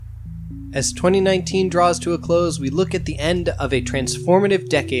As 2019 draws to a close, we look at the end of a transformative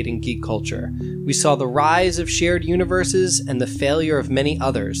decade in geek culture. We saw the rise of shared universes and the failure of many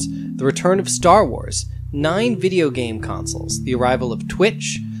others, the return of Star Wars, 9 video game consoles, the arrival of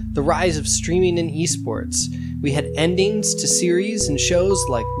Twitch, the rise of streaming and esports. We had endings to series and shows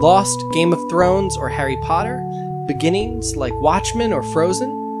like Lost, Game of Thrones, or Harry Potter, beginnings like Watchmen or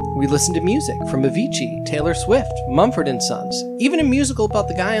Frozen. We listened to music from Avicii, Taylor Swift, Mumford & Sons, even a musical about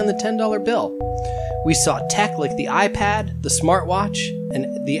the guy on the $10 bill. We saw tech like the iPad, the smartwatch,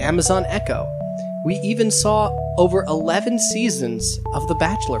 and the Amazon Echo. We even saw over 11 seasons of the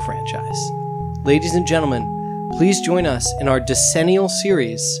Bachelor franchise. Ladies and gentlemen, please join us in our decennial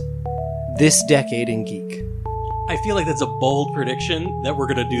series, This Decade in Geek. I feel like that's a bold prediction that we're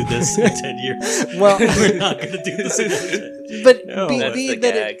going to do this in 10 years. Well, we're not going to do this in 10 years. But No. That's the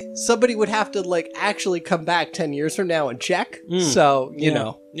gag. somebody would have to like actually come back 10 years from now and check. So, you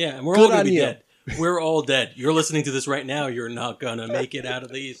know. Yeah, and we're Good all going on to be you. dead. We're all dead. You're listening to this right now. You're not going to make it out of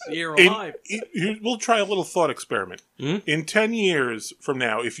this year alive. We'll try a little thought experiment. Hmm? In 10 years from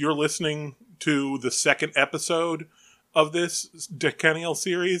now, if you're listening to the second episode of this decennial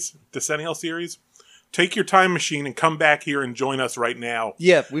series, take your time machine and come back here and join us right now.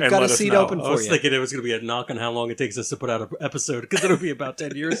 Yeah, we've and got a let us seat know. open I for was you. thinking it was going to be a knock on how long it takes us to put out an episode, because it'll be about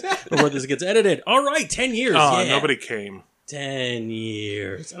 10 years before this gets edited. All right, 10 years. Oh, yeah. nobody came. 10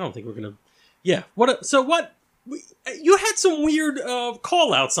 years. I don't think we're going to... Yeah. You had some weird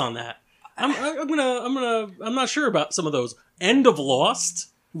call-outs on that. I'm not sure about some of those. End of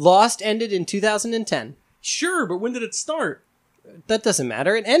Lost? Lost ended in 2010. Sure, but when did it start? That doesn't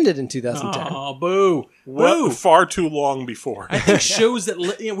matter. It ended in 2010. Oh, boo. Well, Boo. far too long before. I think shows that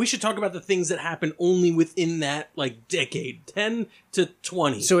we should talk about the things that happen only within that decade, 10 to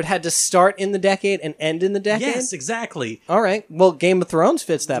 20. So it had to start in the decade and end in the decade? Yes, exactly. All right. Well, Game of Thrones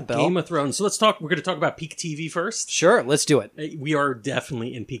fits that bill. Game of Thrones. So we're going to talk about peak TV first. Sure, let's do it. We are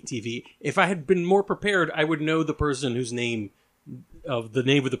definitely in peak TV. If I had been more prepared, I would know the person whose name of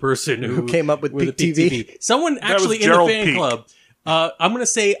the person who came up with the Peak TV. Someone actually was in the Gerald fan Peak. club. I'm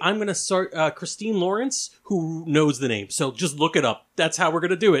going to start Christine Lawrence, who knows the name. So just look it up. That's how we're going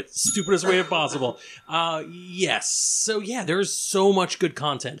to do it. Stupidest way possible. Yes. So yeah, there's so much good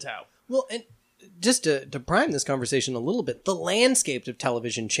content out. Well, and just to prime this conversation a little bit, the landscape of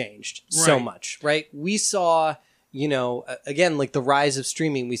television changed so Right. much, right? We saw, again, like the rise of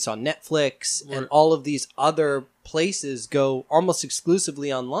streaming. We saw Netflix and all of these other places go almost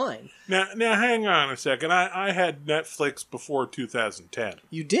exclusively online. Now, hang on a second. I had Netflix before 2010.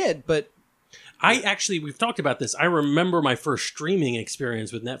 You did, but We've talked about this. I remember my first streaming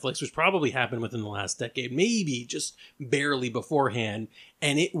experience with Netflix, which probably happened within the last decade, maybe just barely beforehand.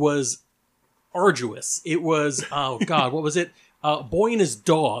 And it was arduous. It was, oh God, what was it? Boy and His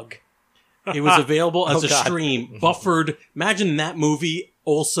Dog. It was available as a stream, buffered. Imagine that movie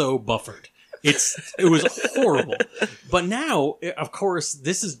also buffered. It was horrible. But now, of course,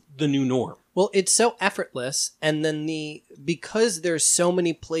 this is the new norm. well, it's so effortless, and then because there's so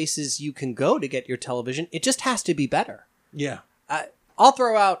many places you can go to get your television, it just has to be better. Yeah. I'll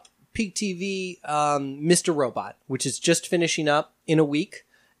throw out Peak TV, Mr. Robot, which is just finishing up in a week,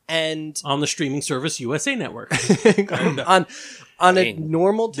 and On the streaming service USA Network. on a mean,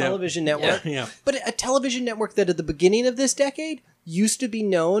 normal television network. Yeah. But a television network that at the beginning of this decade used to be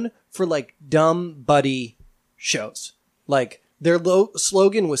known for like dumb buddy shows. Like their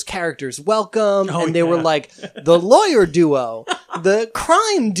slogan was characters welcome, and they were like the lawyer duo, the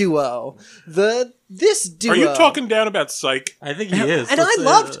crime duo, this duo. Are you talking down about Psych? I think he is. And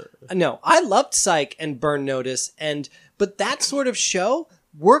I loved Psych and Burn Notice, but that sort of show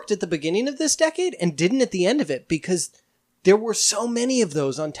worked at the beginning of this decade and didn't at the end of it, because there were so many of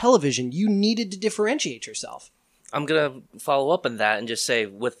those on television. You needed to differentiate yourself. I'm going to follow up on that and just say,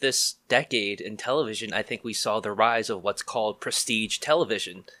 with this decade in television, I think we saw the rise of what's called prestige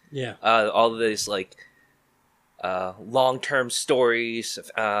television. Yeah. All of these, long-term stories,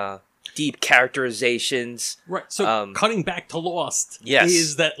 deep characterizations. Right. So cutting back to Lost Yes.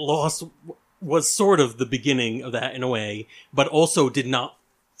 is that Lost was sort of the beginning of that in a way, but also did not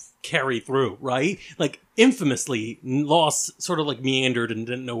carry through, right? Like infamously, Lost sort of meandered and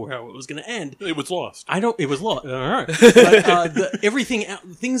didn't know how it was going to end. It was lost. It was Lost. All right. But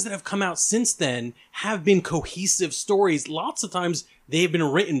things that have come out since then have been cohesive stories. Lots of times they have been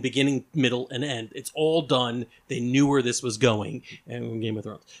written beginning, middle, and end. It's all done. They knew where this was going. And Game of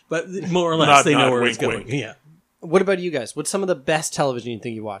Thrones. But more or less, they know where it's going. wink. Yeah. What about you guys? What's some of the best television you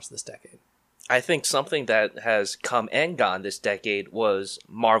think you watched this decade? I think something that has come and gone this decade was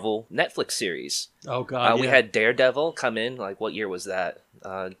Marvel Netflix series. Oh, God. We had Daredevil come in. What year was that?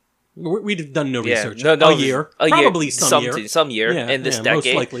 We've done no Yeah, research. no, A year. Probably some year. some year Yeah, in this yeah,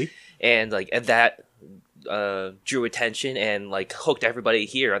 decade, most likely. and that drew attention and like hooked everybody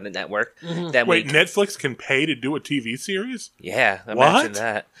here on the network. Then Wait, Netflix can pay to do a TV series? yeah, imagine What?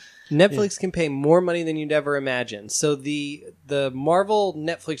 that. Netflix can pay more money than you'd ever imagine. So the Marvel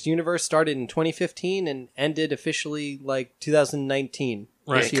Netflix universe started in 2015 and ended officially like 2019.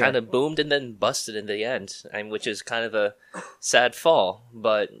 Right. It kind of boomed and then busted in the end, which is kind of a sad fall.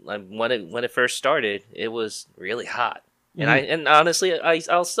 But when it first started, it was really hot. And honestly,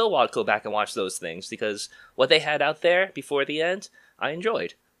 I'll still go back and watch those things because what they had out there before the end, I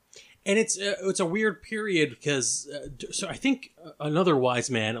enjoyed. And it's a weird period because so I think another wise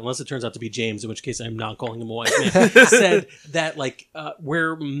man, unless it turns out to be James, in which case I'm not calling him a wise man, said that like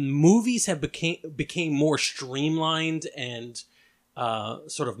where movies have became more streamlined and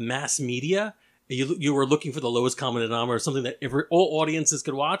sort of mass media. You were looking for the lowest common denominator, something that all audiences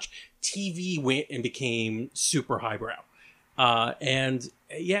could watch. TV went and became super highbrow. And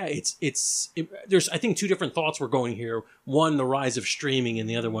yeah, there's I think two different thoughts were going here. One, the rise of streaming, and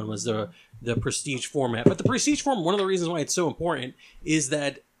the other one was the prestige format. But the prestige format, one of the reasons why it's so important is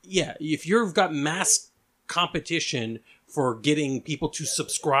that if you've got mass competition for getting people to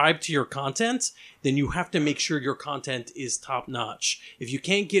subscribe to your content, then you have to make sure your content is top notch. If you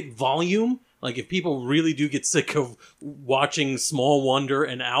can't get volume, like if people really do get sick of watching Small Wonder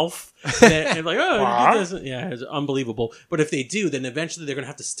and Alf, and like, it's unbelievable. But if they do, then eventually they're going to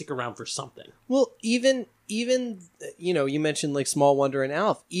have to stick around for something. Well, even you mentioned like Small Wonder and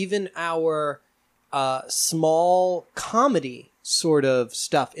Alf. Even our small comedy sort of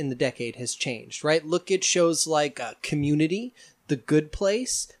stuff in the decade has changed, right? Look at shows like Community, The Good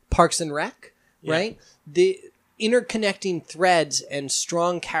Place, Parks and Rec, right? The interconnecting threads and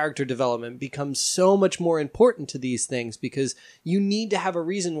strong character development becomes so much more important to these things because you need to have a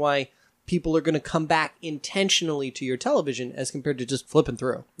reason why people are going to come back intentionally to your television as compared to just flipping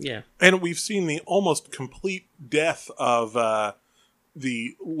through. Yeah. And we've seen the almost complete death of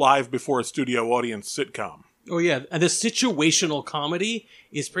the live before a studio audience sitcom. Oh yeah, and the situational comedy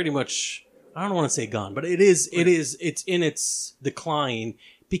is pretty much, I don't want to say gone, but it's in its decline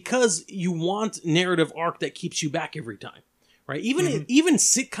because you want narrative arc that keeps you back every time, right? Even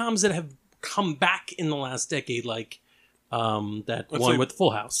sitcoms that have come back in the last decade, like with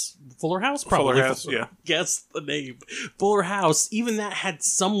Full House. Fuller House? Probably. Fuller House, yeah. Guess the name. Fuller House, even that had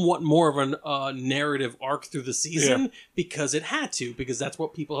somewhat more of a narrative arc through the season because it had to, because that's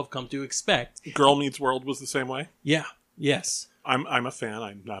what people have come to expect. Girl Meets World was the same way. Yeah. Yes. I'm a fan.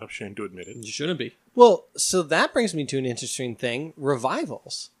 I'm not ashamed to admit it. You shouldn't be. Well, so that brings me to an interesting thing,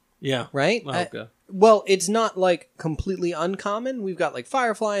 revivals. Yeah. Right? Okay. Well, it's not like completely uncommon. We've got like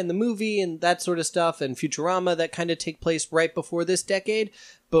Firefly and the movie and that sort of stuff and Futurama that kind of take place right before this decade.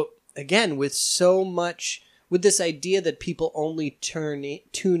 But again, with this idea that people only tune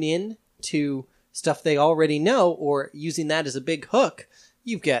in to stuff they already know or using that as a big hook,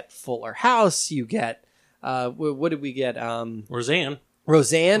 you get Fuller House, you get, what did we get? Roseanne,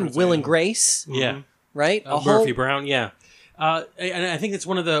 Will and Grace. Yeah. Right? Murphy Brown, yeah. And I think it's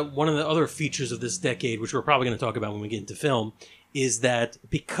one of the other features of this decade, which we're probably going to talk about when we get into film, is that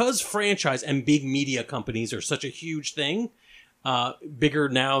because franchise and big media companies are such a huge thing, bigger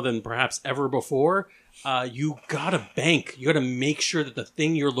now than perhaps ever before, you gotta bank. You gotta make sure that the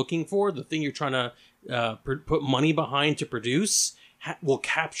thing you're looking for, the thing you're trying to put money behind to produce, will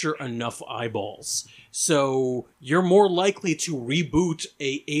capture enough eyeballs. So you're more likely to reboot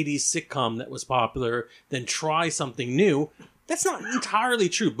a 80s sitcom that was popular than try something new. That's not entirely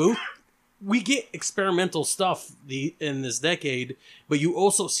true, Boo. We get experimental stuff in this decade, but you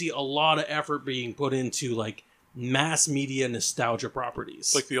also see a lot of effort being put into like mass media nostalgia properties.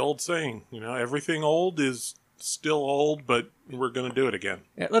 It's like the old saying, everything old is still old, but we're going to do it again.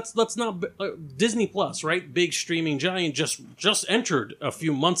 Yeah, let's not Disney Plus, right? Big streaming giant just entered a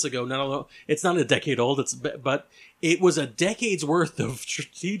few months ago. Now it's not a decade old, but it was a decade's worth of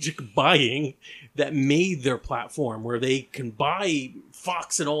strategic buying that made their platform where they can buy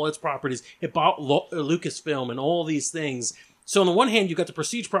Fox and all its properties. It bought Lucasfilm and all these things. So on the one hand, you've got the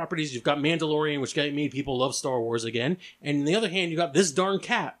prestige properties, you've got Mandalorian, which made people love Star Wars again, and on the other hand, you got this darn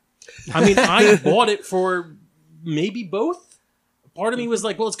cat. I mean, I bought it for maybe both. Part of me was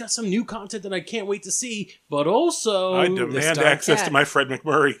like, well, it's got some new content that I can't wait to see, but also I demand access to my Fred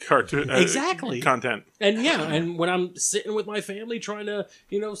McMurray cartoon exactly content. And and when I'm sitting with my family trying to,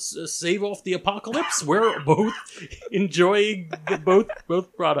 save off the apocalypse, we're both enjoying both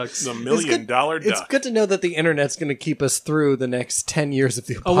products. The $1 million duck. It's good to know that the internet's going to keep us through the next 10 years of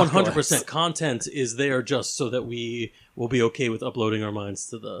the apocalypse. 100%. Content is there just so that we will be okay with uploading our minds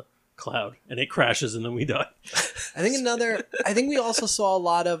to the cloud and it crashes and then we die. I think we also saw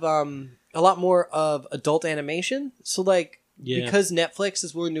a lot more of adult animation. So like, Yeah. because Netflix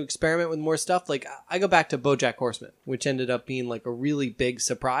is willing to experiment with more stuff, like I go back to BoJack Horseman, which ended up being like a really big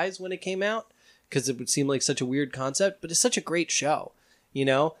surprise when it came out because it would seem like such a weird concept, but it's such a great show, you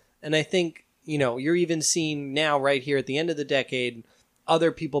know? And I think, you know, you're even seeing now right here at the end of the decade,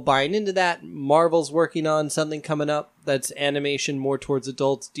 other people buying into that. Marvel's working on something coming up that's animation more towards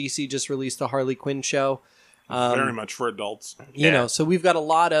adults. DC just released the Harley Quinn show. Very much for adults. You know, so we've got a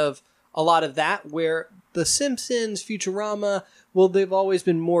lot of that where The Simpsons, Futurama, well, they've always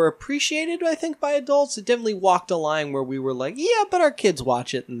been more appreciated, I think, by adults. It definitely walked a line where we were like, yeah, but our kids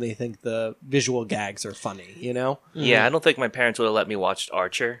watch it and they think the visual gags are funny, you know? Yeah, I don't think my parents would have let me watch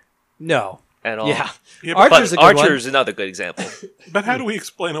Archer No. at all. Yeah. Yeah, Archer's a good one. Archer's another good example. But how do we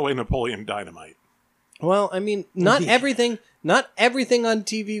explain away Napoleon Dynamite? Well, I mean, not everything on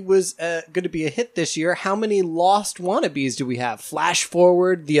TV was going to be a hit this year. How many lost wannabes do we have? Flash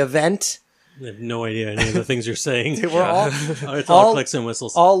Forward, The Event. I have no idea any of the things you're saying. They were all It's all- all clicks and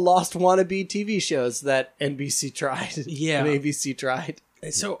whistles. all lost wannabe TV shows that NBC tried. Yeah. And ABC tried.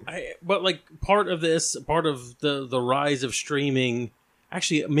 So, but like part of the rise of streaming.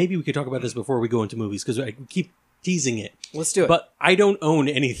 Actually, maybe we could talk about this before we go into movies because I keep teasing it. Let's do it. But I don't own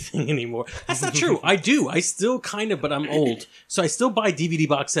anything anymore. That's not true. I do. I still kind of, but I'm old. So I still buy DVD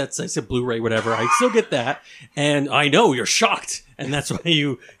box sets. I said Blu-ray, whatever. I still get that. And I know you're shocked. And that's why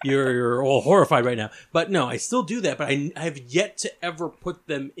you're all horrified right now. But no, I still do that. But I have yet to ever put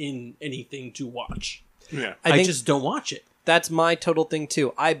them in anything to watch. Yeah. I I think just don't watch it. that's my total thing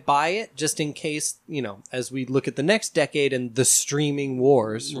too. I buy it just in case, you know, as we look at the next decade and the streaming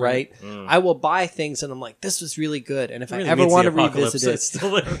wars, right? I will buy things and I'm like, this was really good. And if Really I ever means want the to apocalypse. revisit It's it,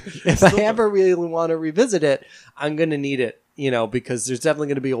 still there. if I ever really want to revisit it, I'm going to need it, you know, because there's definitely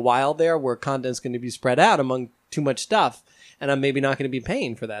going to be a while there where content's going to be spread out among too much stuff. And I'm maybe not going to be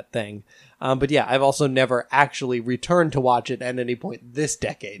paying for that thing. But yeah, I've also never actually returned to watch it at any point this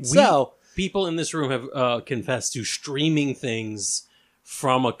decade. So People in this room have confessed to streaming things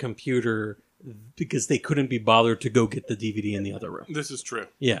from a computer because they couldn't be bothered to go get the DVD in the other room. This is true.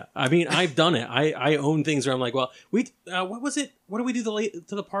 Yeah, I mean, I've done it. I own things where I'm like, well, what was it? What did we do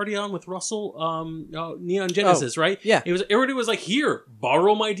to the party on with Russell? Neon Genesis, right? yeah. Everybody was like, here,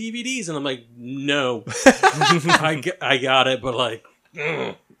 borrow my DVDs, and I'm like, no, I got it, but like,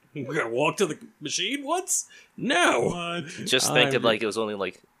 we gotta walk to the machine once? No. Just think of like it was only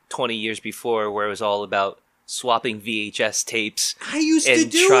like 20 years before where it was all about swapping VHS tapes I used to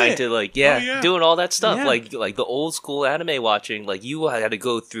and do trying it. to like yeah. doing all that stuff Yeah. like the old school anime watching, like you had to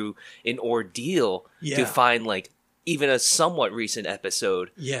go through an ordeal Yeah. to find like even a somewhat recent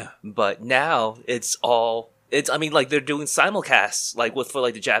episode. Yeah. But now I mean, like they're doing simulcasts like for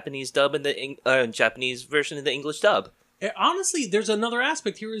like the Japanese dub and the Japanese version and the English dub. Honestly, there's another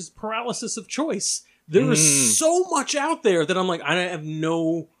aspect here is paralysis of choice. There is so much out there that I'm like, I have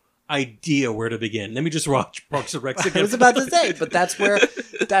no idea where to begin. Let me just watch Parks and Rec again. I was about to say, but that's where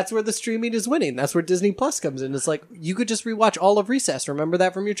the streaming is winning. That's where Disney Plus comes in. It's like you could just rewatch all of Recess. Remember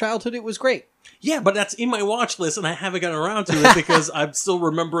that from your childhood? It was great. Yeah, but that's in my watch list, and I haven't gotten around to it because I'm still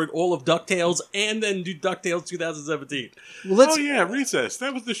remembering all of DuckTales and then do DuckTales 2017. Well, let's Oh, yeah, Recess.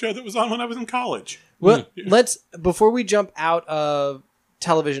 That was the show that was on when I was in college. let's before we jump out of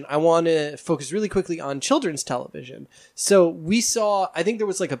television, I want to focus really quickly on children's television. So we saw, I think there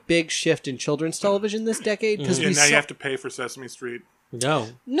was like a big shift in children's television this decade because Yeah, we now saw you have to pay for Sesame Street. No.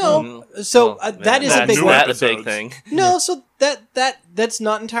 So that is a big That's one. not a episodes. big thing. No, so that's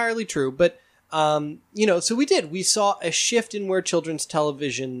not entirely true, but you know, so we saw a shift in where children's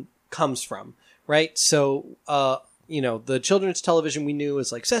television comes from, right? So you know, the children's television we knew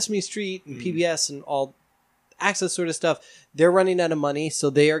is like Sesame Street and PBS and all access sort of stuff. They're running out of money, so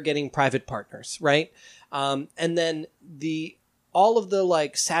they are getting private partners, right? And then all of the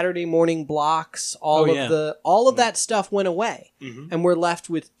like Saturday morning blocks, all of that stuff went away, and we're left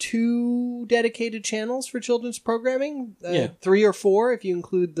with 2 dedicated channels for children's programming, 3 or 4 if you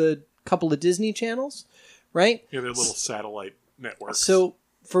include the couple of Disney channels, right? Yeah, they're little satellite networks. So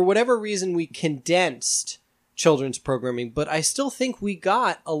for whatever reason, we condensed children's programming, but I still think we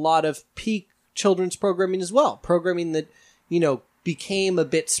got a lot of peak children's programming as well, programming that, you know, became a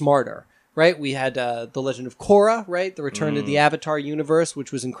bit smarter. Right, we had The Legend of Korra, right, the return to the Avatar universe,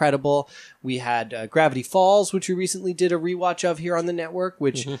 which was incredible. We had Gravity Falls, which we recently did a rewatch of here on the network,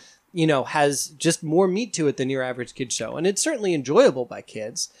 which you know has just more meat to it than your average kid show, and it's certainly enjoyable by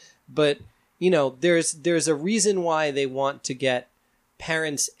kids. But you know, there's a reason why they want to get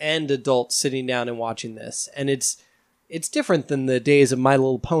parents and adults sitting down and watching this, and it's it's different than the days of My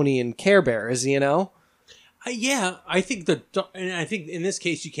Little Pony and Care Bears, you know? Yeah, I think and I think in this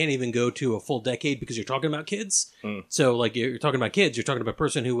case you can't even go to a full decade because you're talking about kids. So, like, you're talking about kids, you're talking about a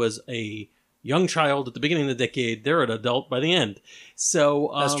person who was a young child at the beginning of the decade. They're an adult by the end.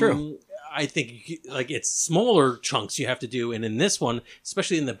 So That's true. I think like it's smaller chunks you have to do, and in this one,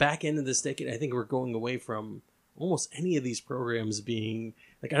 especially in the back end of this decade, I think we're going away from almost any of these programs being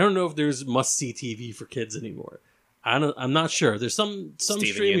like. I don't know if there's must see TV for kids anymore. I'm not sure. There's some Steven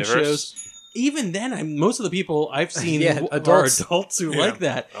streaming Universe. shows. Even then, most of the people I've seen Yeah, are adults. adults who like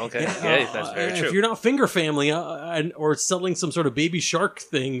that. Okay, yeah, that's very true. If you're not Finger Family or selling some sort of Baby Shark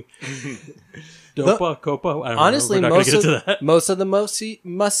thing, Dopa, Copa, I don't Honestly, know. We're not gonna get into that. most of the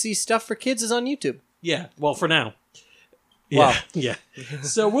must-see stuff for kids is on YouTube. Yeah, well, for now. Wow. Yeah.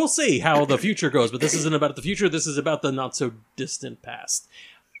 So we'll see how the future goes, but this isn't about the future. This is about the not so distant past.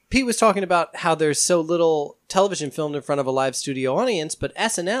 Pete was talking about how there's so little television filmed in front of a live studio audience, but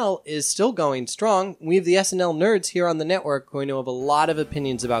SNL is still going strong. We have the SNL nerds here on the network going to have a lot of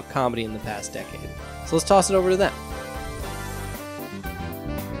opinions about comedy in the past decade. So let's toss it over to them.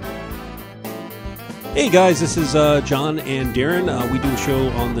 Hey guys, this is John and Darren. We do a show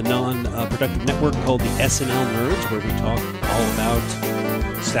on the non-productive network called the SNL Nerds, where we talk all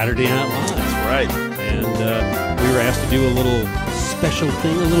about Saturday Night Live. That's right. And we were asked to do a little special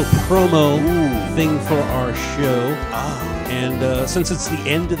thing, a little promo thing for our show. And since it's the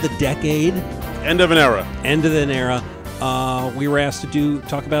end of the decade, End of an era. we were asked to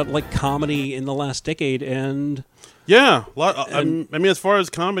talk about like comedy in the last decade. And Yeah. I mean, as far as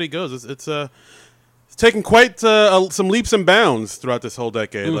comedy goes, it's taken quite some leaps and bounds throughout this whole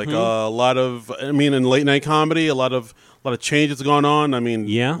decade. Like a lot of, I mean, in late night comedy, a lot of changes going on. I mean,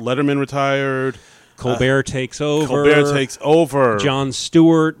 Yeah. Letterman retired. Colbert takes over. Colbert takes over. Jon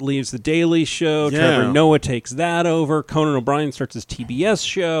Stewart leaves The Daily Show. Yeah. Trevor Noah takes that over. Conan O'Brien starts his TBS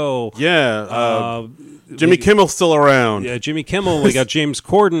show. Yeah. Jimmy Kimmel's still around. Yeah, Jimmy Kimmel. We got James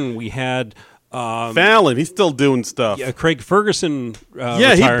Corden. We had Fallon, he's still doing stuff. Craig Ferguson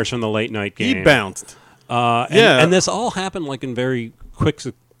Yeah, he- retires from the late night game. He bounced. And this all happened like in very quick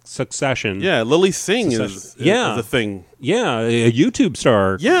succession. Yeah, Lily Singh is Yeah. a thing. Yeah, a YouTube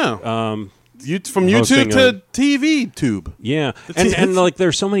star. Yeah. From hosting YouTube to TV tube. Yeah, It's- and like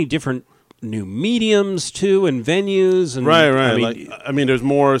there's so many different new mediums too and venues and Right. I mean,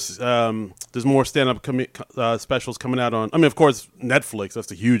 There's more stand-up specials coming out on. I mean, of course, Netflix.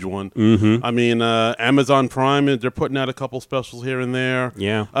 That's a huge one. I mean, Amazon Prime. They're putting out a couple specials here and there.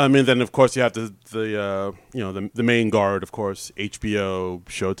 Yeah. I mean, then of course you have the main guard. Of course, HBO,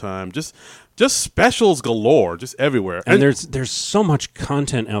 Showtime. Just specials galore, just everywhere. and there's so much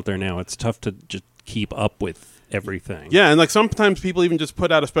content out there now. It's tough to just keep up with everything. Yeah, and like sometimes people even just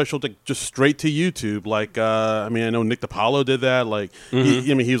put out a special just straight to YouTube. Like, I mean, I know Nick DiPaolo did that. Like,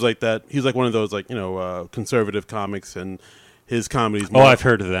 he was like that. He's like one of those conservative comics, and his comedy's. Oh, I've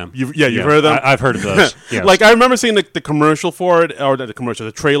heard of them. You've heard of them. I've heard of those. Yes. Like, I remember seeing the commercial for it, or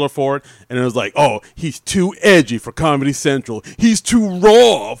the trailer for it, and it was like, oh, he's too edgy for Comedy Central. He's too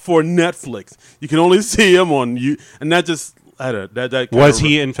raw for Netflix. You can only see him on you, and that just. That Was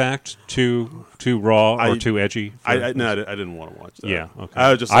he in fact too raw or too edgy? I didn't want to watch that. Yeah,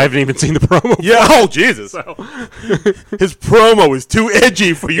 okay. I haven't even seen the promo. Yeah. Oh Jesus! His promo is too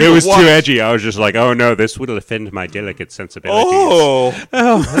edgy for you. It was to watch. too edgy. I was just like, oh no, this would offend my delicate sensibilities. Oh,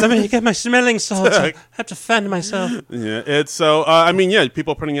 Let me get my smelling salts. I have to fan myself. yeah. It's so. I mean, yeah.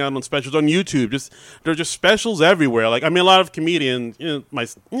 People are putting out on specials on YouTube. There are just specials everywhere. Like, I mean, a lot of comedians,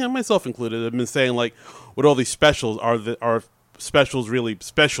 myself included, have been saying like, with all these specials, are specials really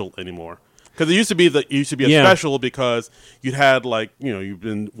special anymore? Because it used to be a special because you'd had you've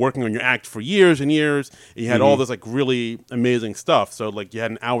been working on your act for years and years, and you had all this like really amazing stuff. So like you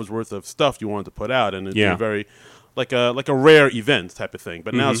had an hour's worth of stuff you wanted to put out, and it'd be very like a rare event type of thing.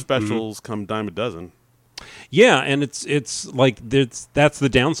 But now specials come dime a dozen. Yeah, and it's like that's the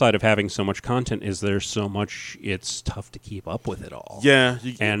downside of having so much content is there's so much, it's tough to keep up with it all. Yeah,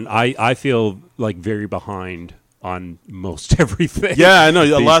 and I feel like very behind on most everything. Yeah, I know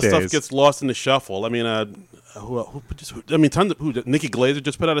a lot of days. stuff gets lost in the shuffle. I mean, tons of Nikki Glaser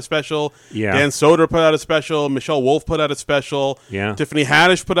just put out a special. Yeah, Dan Soder put out a special. Michelle Wolf put out a special. Yeah, Tiffany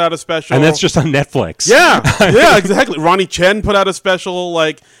Haddish put out a special, and that's just on Netflix. Yeah, yeah, exactly. Ronnie Chen put out a special.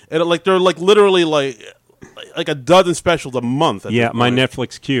 They're literally like a dozen specials a month. Yeah, my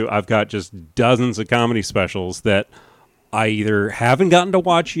Netflix queue, I've got just dozens of comedy specials that I either haven't gotten to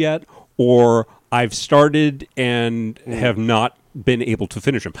watch yet or I've started and have not been able to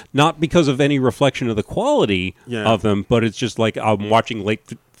finish them. Not because of any reflection of the quality of them, but it's just like I'm watching late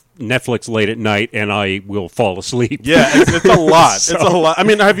Netflix late at night and I will fall asleep. Yeah, it's a lot. So- It's a lot. I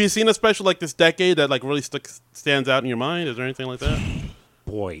mean, have you seen a special like this decade that like really stands out in your mind? Is there anything like that?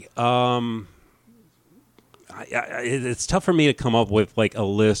 Boy, it's tough for me to come up with like a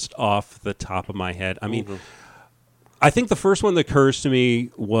list off the top of my head. I mean, I think the first one that occurs to me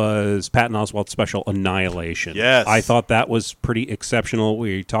was Patton Oswalt's special Annihilation. Yes. I thought that was pretty exceptional.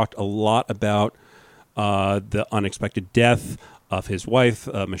 We talked a lot about the unexpected death of his wife,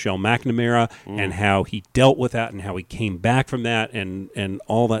 Michelle McNamara, and how he dealt with that and how he came back from that and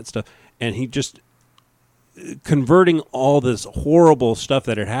all that stuff. And he just converting all this horrible stuff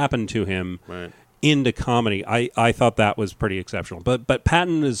that had happened to him Right. into comedy. I thought that was pretty exceptional. But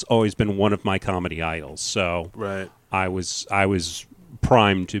Patton has always been one of my comedy idols, so Right. I was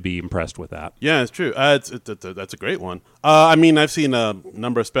primed to be impressed with that. Yeah, it's true. That's a great one. I mean, I've seen a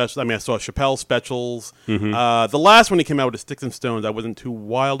number of specials. I mean, I saw Chappelle specials. The last one he came out with, the Sticks and Stones, I wasn't too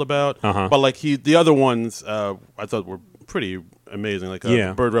wild about. But like the other ones, I thought were pretty amazing. Like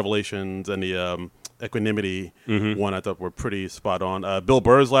Yeah. Bird Revelations and the Equanimity one, I thought were pretty spot on. Bill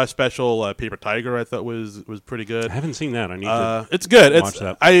Burr's last special, Paper Tiger, I thought was pretty good. I haven't seen that. I need to. It's good. watch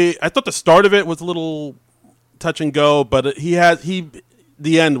that. I thought the start of it was a little touch and go, but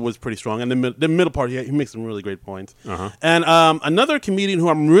the end was pretty strong, and the middle part he makes some really great points. And another comedian who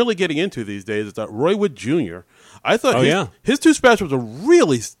I'm really getting into these days is Roy Wood Jr. I thought his two specials are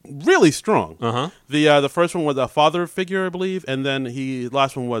really really strong. The first one was a father figure, I believe, and then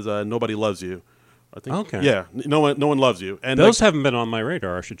last one was Nobody Loves You. I think. Okay. Yeah, no one loves you. And Those haven't been on my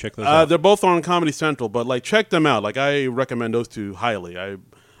radar. I should check those out. they're both on Comedy Central, but like check them out. Like I recommend those two highly. I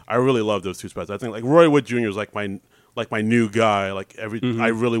really love those two specials. I think like Roy Wood Jr. is like my new guy. Like I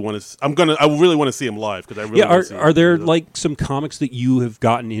really want to. I really want to see him live because I really. wanna see Are him. there like some comics that you have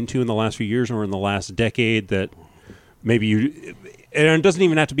gotten into in the last few years or in the last decade that maybe you? And it doesn't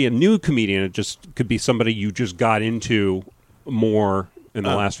even have to be a new comedian. It just could be somebody you just got into more in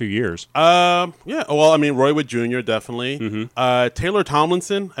the last few years. Yeah. Well, I mean, Roy Wood Jr. definitely. Taylor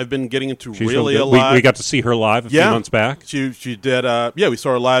Tomlinson, I've been getting into She's really real a good. lot. We got to see her live a few months back. She did. We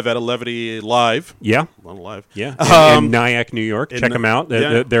saw her live at a Levity Live. Yeah, Well, live. yeah. In Nyack, New York. Check them out.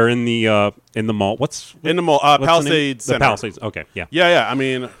 yeah. They're in the mall. What's In the mall, what's the name? Palisades The Center. Palisades. Okay, yeah. Yeah. I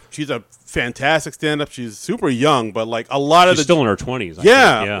mean, she's a fantastic stand-up. She's super young, but like a lot of She's still in her 20s. I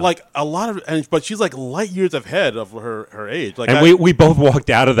yeah, think. Yeah. like a lot of, but she's like light years ahead of her age. Like, And we both walked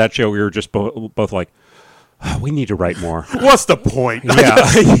out of that show. We were just both like, "Oh, we need to write more. what's the point?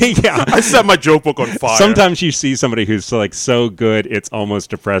 Yeah, yeah. I set my joke book on fire. Sometimes you see somebody who's like so good, it's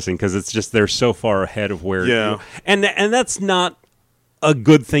almost depressing because it's just they're so far ahead of where. Yeah. And that's not a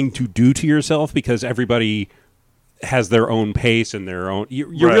good thing to do to yourself because everybody has their own pace and their own. You're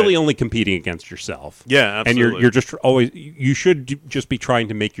Right. really only competing against yourself. Yeah, And absolutely. you're just always. You should just be trying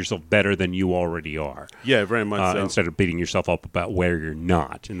to make yourself better than you already are. Yeah, very much so. Instead of beating yourself up about where you're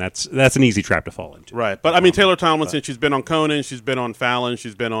not, and that's an easy trap to fall into. Right, but I mean Taylor Tomlinson. She's been on Conan. She's been on Fallon.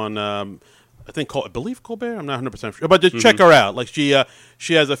 She's been on. I believe Colbert. I'm not 100% sure, but just check her out. Like she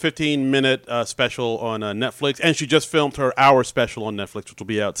has a 15-minute special on Netflix, and she just filmed her hour special on Netflix, which will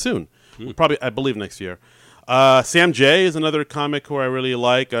be out soon, probably I believe next year. Sam Jay is another comic who I really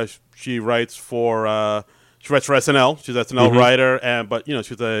like. She writes for SNL. She's an SNL writer, but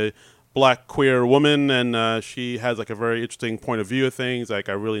she's a black queer woman, and she has like a very interesting point of view of things. Like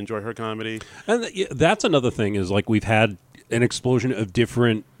I really enjoy her comedy. And that's another thing is like we've had an explosion of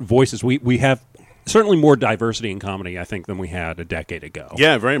different voices. We have certainly more diversity in comedy, I think, than we had a decade ago.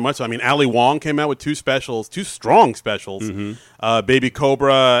 Yeah, very much so. I mean, Ali Wong came out with two strong specials. Baby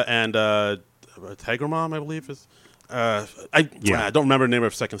Cobra and Tiger Mom, I believe is. I don't remember the name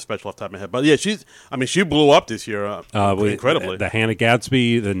of her second special off the top of my head, but yeah, she blew up this year incredibly. The Hannah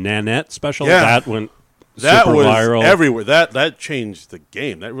Gadsby, the Nanette special, Yeah. that went That super was viral. everywhere. That changed the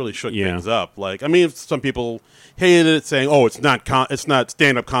game. That really shook things up. Like, I mean, some people hated it, saying, "Oh, it's not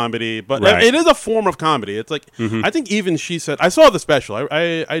stand-up comedy," but Right. it is a form of comedy. It's like I think even she said, I saw the special.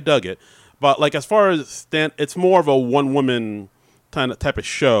 I dug it, but like as far as it's more of a one-woman type of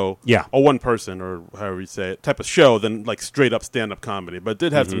show, or one person, or however you say it, type of show than like straight up stand up comedy. But it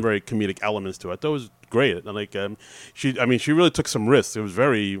did have some very comedic elements to it. That was great. And like she really took some risks. It was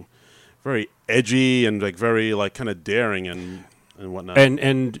very, very edgy and like very like kind of daring and whatnot.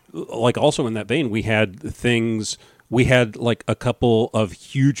 And like also in that vein, we had like a couple of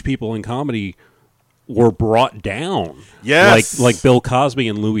huge people in comedy were brought down. Yes. Like Bill Cosby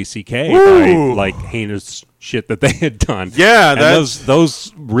and Louis C.K. Ooh. by like heinous shit that they had done. Yeah, and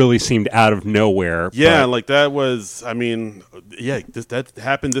those really seemed out of nowhere. Yeah, but- like that was. I mean, that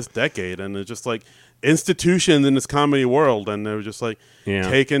happened this decade, and it's just like institutions in this comedy world, and they were just like Yeah.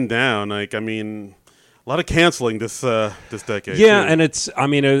 taken down. Like, I mean, a lot of canceling this decade. Yeah, too. and it's. I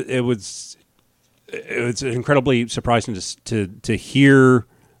mean, it was incredibly surprising to hear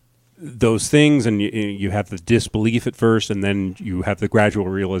those things, and you have the disbelief at first, and then you have the gradual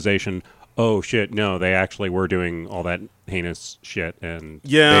realization. Oh shit! No, they actually were doing all that heinous shit, and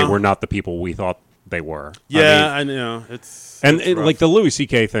Yeah. they were not the people we thought they were. yeah, I mean, I know it's and rough. like the Louis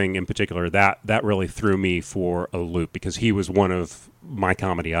C.K. thing in particular, that really threw me for a loop because he was one of my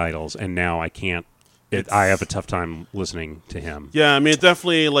comedy idols, and now I can't. I have a tough time listening to him. Yeah, I mean, it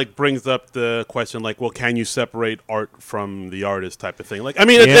definitely like brings up the question, like, well, can you separate art from the artist, type of thing? Like, I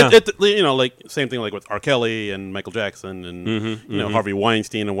mean, Yeah. it you know, like same thing like with R. Kelly and Michael Jackson and Mm-hmm, you know Harvey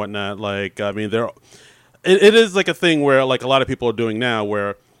Weinstein and whatnot. Like, I mean, it is like a thing where like a lot of people are doing now,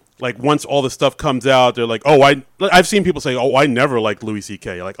 where like once all this stuff comes out, they're like, oh, I've seen people say, oh, I never liked Louis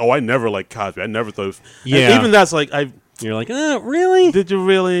C.K. Like, oh, I never liked Cosby. I never thought. Yeah. And even that's like You're like, really? Did you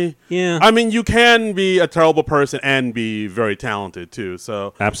really? Yeah. I mean, you can be a terrible person and be very talented too.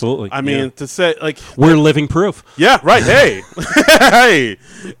 So Absolutely. I mean, to say like, we're living proof. yeah, right. Hey, hey,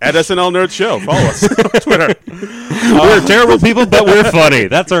 at SNL Nerd Show, follow us on Twitter. We're terrible people, but we're funny.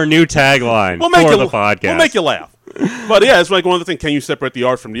 That's our new tagline We'll make for you the podcast. We'll make you laugh. But yeah, it's like one of the things. Can you separate the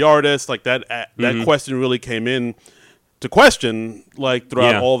art from the artist? Like that. That Mm-hmm. question really came in to question like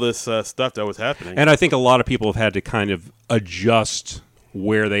throughout Yeah. all this stuff that was happening. And I think a lot of people have had to kind of adjust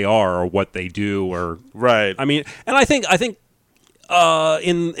where they are or what they do, or right. I mean, and I think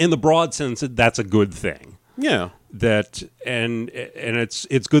in the broad sense, that's a good thing. Yeah. That and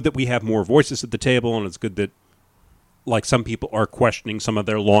it's good that we have more voices at the table, and it's good that like some people are questioning some of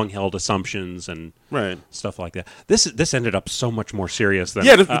their long held assumptions and Right. stuff like that. This ended up so much more serious than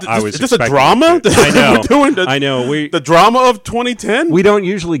Yeah. I was. Is this a expecting drama? it to. I know. We're doing the, I know. the drama of 2010. We don't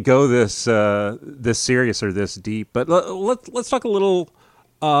usually go this serious or this deep, but let's talk a little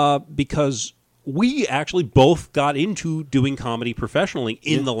because we actually both got into doing comedy professionally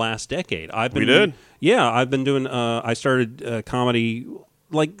in the last decade. We did? Yeah, I've been doing. I started comedy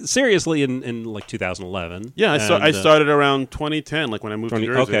like seriously in like 2011. Yeah, I And, started around 2010, like when I moved to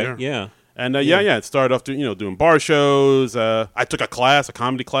Jersey. Okay, yeah. And it started off doing bar shows. I took a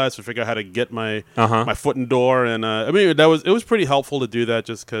comedy class, to figure out how to get my my foot in the door. And I mean, it was pretty helpful to do that,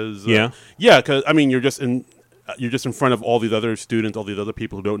 just because. Because I mean, you're just in front of all these other students, all these other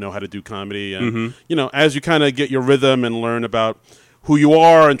people who don't know how to do comedy, and as you kind of get your rhythm and learn about who you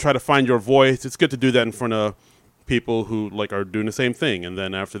are and try to find your voice, it's good to do that in front of people who like are doing the same thing. And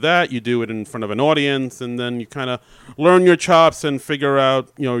then after that, you do it in front of an audience, and then you kind of learn your chops and figure out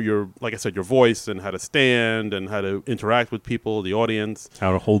your, like I said, your voice and how to stand and how to interact with people, the audience,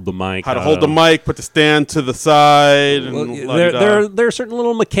 How to hold the mic. how to hold the mic, put the stand to the side, and Well, there are certain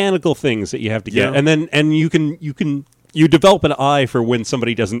little mechanical things that you have to get, and you develop an eye for when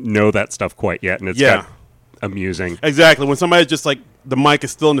somebody doesn't know that stuff quite yet, and it's got amusing. Exactly. When somebody's just like, the mic is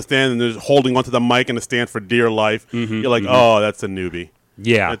still in the stand and they're just holding onto the mic and the stand for dear life, you're like, oh, that's a newbie.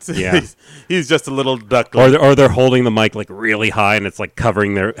 Yeah, yeah. He's just a little duckling. Or they're holding the mic like really high and it's like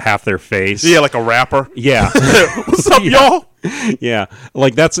covering half their face. Yeah, like a rapper. Yeah. What's up, y'all? Yeah,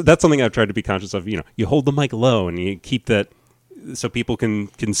 like that's something I've tried to be conscious of. You hold the mic low and you keep that so people can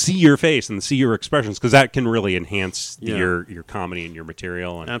see your face and see your expressions, because that can really enhance your comedy and your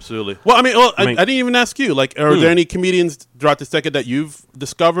material. And absolutely. Well, I didn't even ask you. Like, are there any comedians throughout this decade that you've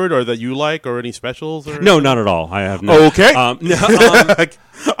discovered or that you like, or any specials? Or no, not at all. I have no. Okay.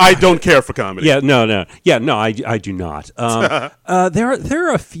 I don't care for comedy. Yeah, no. Yeah, no, I do not. There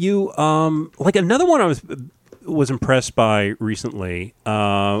are a few. Like another one I was impressed by recently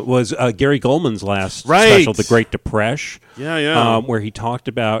was Gary Goldman's last special, The Great Depression. Yeah. Where he talked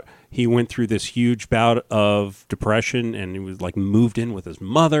about he went through this huge bout of depression, and he was like moved in with his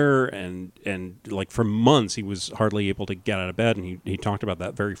mother, and like for months he was hardly able to get out of bed, and he talked about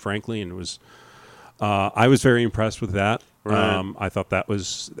that very frankly, and it was I was very impressed with that. Right. I thought that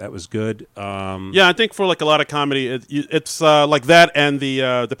was good. Yeah, I think for like a lot of comedy, it's like that and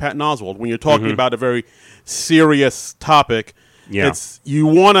the Patton Oswalt. When you're talking about a very serious topic, it's you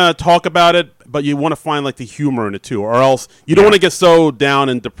want to talk about it, but you want to find like the humor in it too, or else you don't want to get so down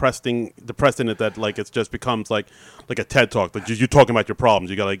and depressed in it that like it just becomes like a TED talk. Like you're talking about your problems.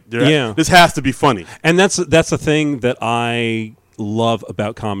 You got like this has to be funny, and that's the thing that I love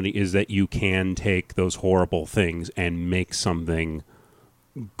about comedy, is that you can take those horrible things and make something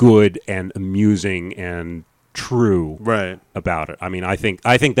good and amusing and true about it. I mean, I think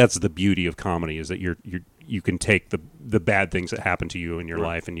that's the beauty of comedy, is that you can take the bad things that happen to you in your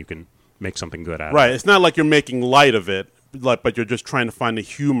life and you can make something good out of it. Right. It's not like you're making light of it, but you're just trying to find the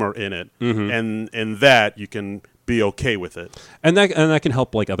humor in it, and in that you can be okay with it. And that can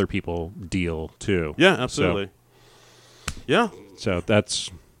help like other people deal too. Yeah, absolutely. Yeah. So that's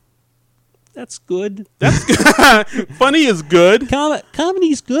good. Funny is good.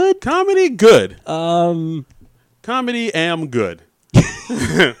 Comedy's good. Comedy good. Comedy am good.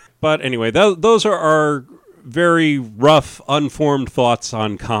 But anyway, those are our very rough, unformed thoughts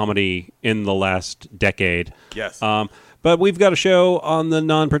on comedy in the last decade. Yes. But we've got a show on the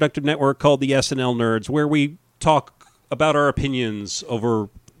Non-Productive Network called the SNL Nerds, where we talk about our opinions over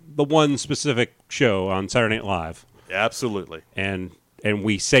the one specific show on Saturday Night Live, Absolutely. and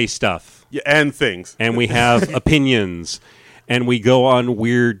we say stuff, Yeah, and things. and we have opinions, and we go on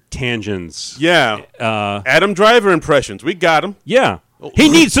weird tangents. Yeah. Adam Driver impressions. We got him. Yeah. He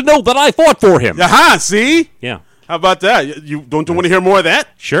needs to know that I fought for him. Aha, see? Yeah. How about that? You don't want to hear more of that?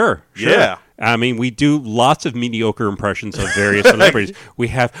 Sure. Yeah. I mean, we do lots of mediocre impressions of various celebrities. We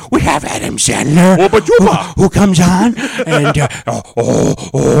have Adam Sandler, who comes on,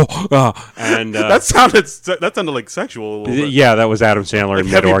 and That sounded like sexual a little bit. yeah, that was Adam Sandler in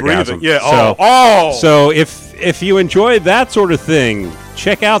Heavy mid-orgasm. breathing. Yeah. So, so if you enjoy that sort of thing,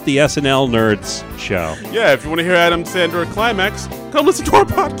 check out the SNL Nerds show. Yeah, if you want to hear Adam Sandler climax, come listen to our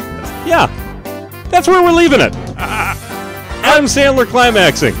podcast. Yeah, that's where we're leaving it. Adam Sandler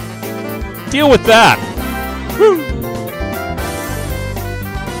climaxing. Deal with that. Woo.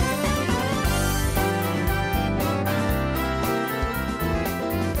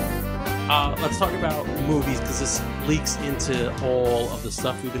 Let's talk about movies, because this leaks into all of the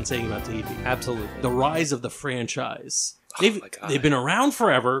stuff we've been saying about TV. Absolutely. The rise of the franchise. my God. They've been around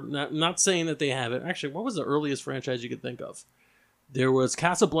forever. Not saying that they haven't. Actually, what was the earliest franchise you could think of? There was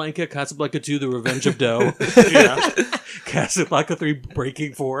Casablanca, Casablanca 2, The Revenge of Doe. Casablanca 3,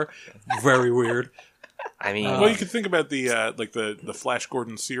 Breaking 4. Very weird. I mean, Well, you could think about the Flash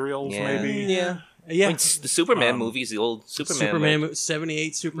Gordon serials, Yeah. maybe. Yeah. I mean, the Superman movies, the old Superman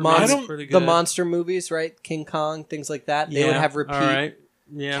 78 Superman. Monster, is pretty good. the monster movies, right? King Kong, things like that. They would have repeat all right.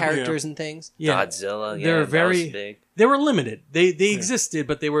 Yeah. characters and things. Yeah. Godzilla. Yeah, They're that was very big. They were limited. They existed,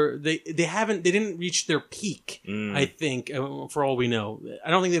 but they didn't reach their peak. I think, for all we know,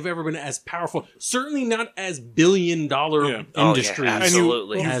 I don't think they've ever been as powerful. Certainly not as billion-dollar Yeah. industries. Oh, yeah, And you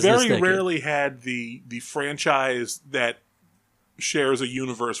Absolutely. As this very decade. rarely had the franchise that shares a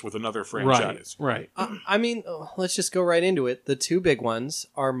universe with another franchise. Right. I mean, let's just go right into it. The two big ones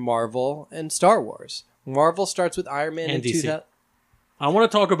are Marvel and Star Wars. Marvel starts with Iron Man And in DC. 2000. I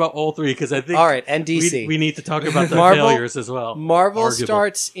want to talk about all three because I think. All right, and DC. We need to talk about the Marvel- failures as well. Marvel Arguable.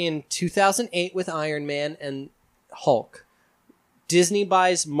 starts in 2008 with Iron Man and Hulk. Disney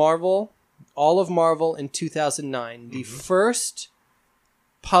buys Marvel, all of Marvel in 2009. The first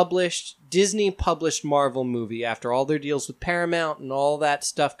Disney published Marvel movie after all their deals with Paramount and all that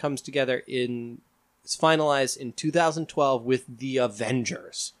stuff comes together is finalized in 2012 with The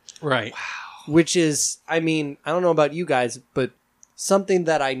Avengers, Right. which is, I mean, I don't know about you guys, but something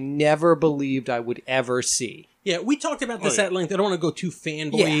that I never believed I would ever see. Yeah, we talked about this yeah. at length. I don't want to go too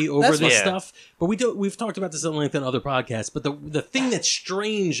fanboy Yeah, over that's this fine. stuff, but we've talked about this at length in other podcasts. But the thing that's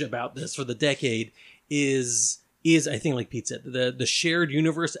strange about this for the decade is I think, like Pete said, the shared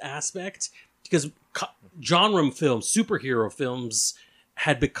universe aspect, because genre films, superhero films,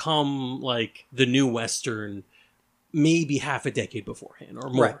 had become like the new Western maybe half a decade beforehand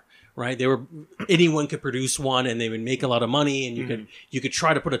or more. Right. Right, anyone could produce one, and they would make a lot of money, and you could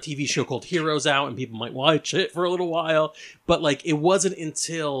try to put a TV show called Heroes out, and people might watch it for a little while. But like, it wasn't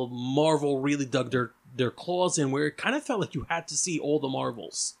until Marvel really dug their claws in, where it kind of felt like you had to see all the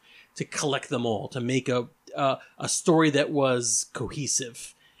Marvels to collect them all, to make a story that was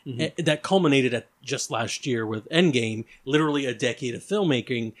cohesive. That culminated at just last year with Endgame, literally a decade of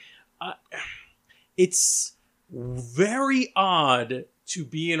filmmaking. It's very odd to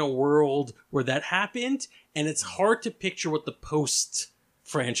be in a world where that happened, and it's hard to picture what the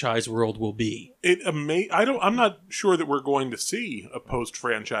post-franchise world will be. I'm not sure that we're going to see a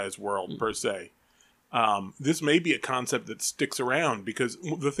post-franchise world per se. This may be a concept that sticks around, because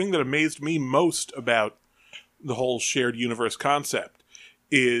the thing that amazed me most about the whole shared universe concept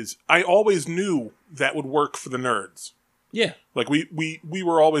is I always knew that would work for the nerds. Yeah. Like we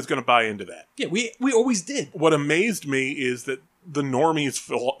were always going to buy into that. Yeah, we always did. What amazed me is that the normies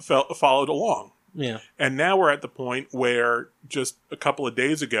followed along. Yeah. And now we're at the point where just a couple of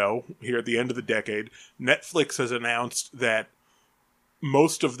days ago, here at the end of the decade, Netflix has announced that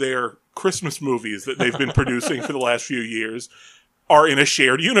most of their Christmas movies that they've been producing for the last few years are in a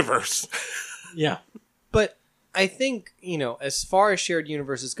shared universe. Yeah. But I think, as far as shared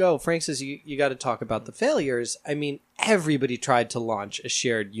universes go, Frank says you got to talk about the failures. I mean, everybody tried to launch a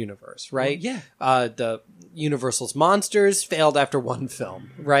shared universe, right? yeah. The Universal's Monsters failed after one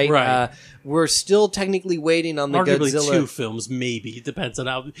film, right? Right. We're still technically waiting on the Arguably Godzilla. 2 films, maybe. It depends on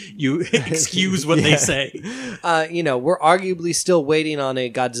how you excuse what they say. We're arguably still waiting on a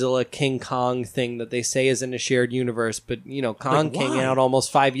Godzilla King Kong thing that they say is in a shared universe, but Kong came why? out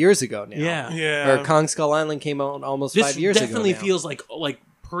almost 5 years ago now. Yeah. Yeah. Or Kong Skull Island came out almost This 5 years ago. definitely now. feels like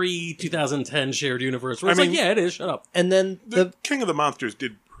pre-2010 shared universe. Where it's I like, mean- yeah, it is. Shut up. And then The King of the Monsters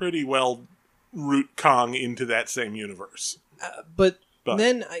did pretty well root Kong into that same universe. but But-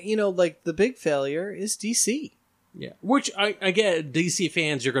 then the big failure is DC. Yeah, which I get. DC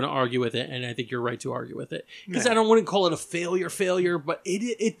fans, you're going to argue with it, and I think you're right to argue with it because I wouldn't call it a failure, but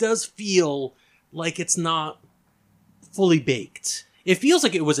it does feel like it's not fully baked. It feels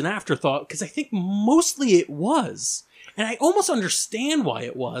like it was an afterthought because I think mostly it was, and I almost understand why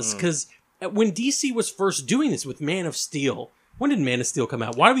it was because when DC was first doing this with Man of Steel. When did Man of Steel come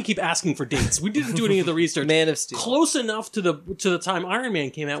out? Why do we keep asking for dates? We didn't do any of the research. Man of Steel. Close enough to the time Iron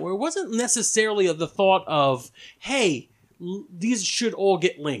Man came out, where it wasn't necessarily of the thought of, hey, these should all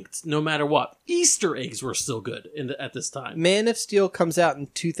get linked, no matter what. Easter eggs were still good at this time. Man of Steel comes out in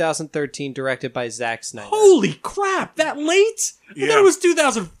 2013, directed by Zack Snyder. Holy crap! That late? I Yeah. thought it was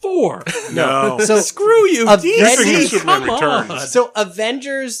 2004. No. So Screw you, Avengers- DC. Superman Come on. Returns. So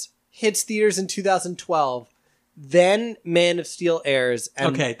Avengers hits theaters in 2012. Then Man of Steel airs,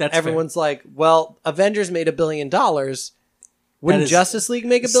 and Okay, that's everyone's like, "Well, Avengers made $1 billion. Wouldn't That is- Justice League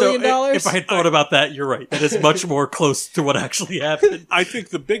make $1 billion?" If I had thought about that, you're right. That is much more close to what actually happened. I think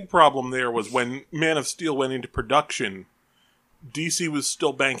the big problem there was when Man of Steel went into production, DC was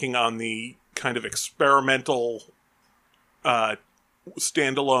still banking on the kind of experimental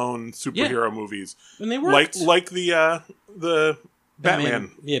standalone superhero movies. And they worked. Like the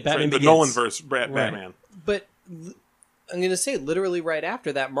Batman. Yeah, Batman the Begins. Nolanverse Batman. But I'm going to say, literally right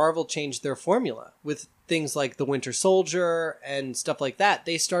after that, Marvel changed their formula with things like the Winter Soldier and stuff like that.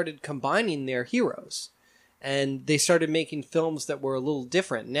 They started combining their heroes, and they started making films that were a little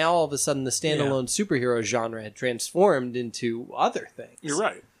different. Now, all of a sudden, the standalone superhero genre had transformed into other things. You're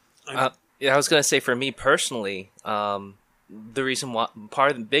right. Yeah, I was gonna say for me personally, the reason why,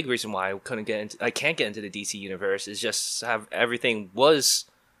 part of the big reason why I can't get into the DC universe is just have everything was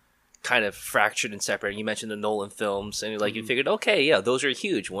kind of fractured and separate. You mentioned the Nolan films, and you figured, okay, yeah, those are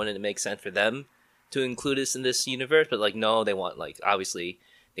huge. Wouldn't it make sense for them to include us in this universe? But no, they want obviously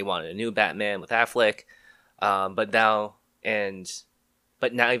they wanted a new Batman with Affleck, but now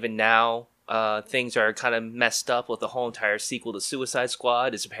even now. Things are kind of messed up with the whole entire sequel to Suicide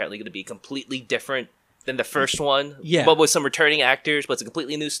Squad. It's apparently going to be completely different than the first one. Yeah. But with some returning actors, but it's a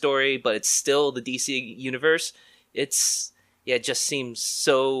completely new story, but it's still the DC universe. It just seems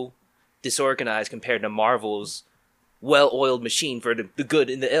so disorganized compared to Marvel's well-oiled machine for the good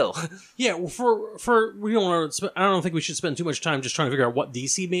and the ill. Yeah, well, for we don't want to. I don't think we should spend too much time just trying to figure out what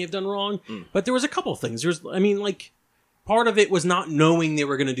DC may have done wrong. But there was a couple of things. Part of it was not knowing they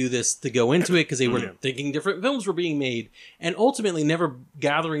were going to do this to go into it because they were thinking different films were being made, and ultimately never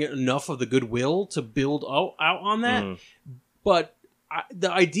gathering enough of the goodwill to build out on that. But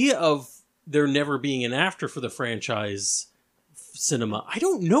the idea of there never being an after for the franchise cinema, I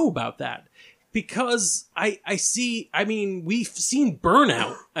don't know about that. Because we've seen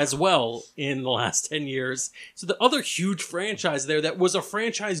Burnout as well in the last 10 years. So the other huge franchise there that was a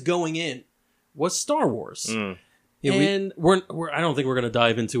franchise going in was Star Wars. Yeah, And I don't think we're going to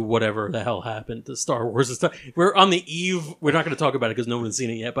dive into whatever the hell happened to Star Wars and stuff. We're on the eve, we're not going to talk about it because no one's seen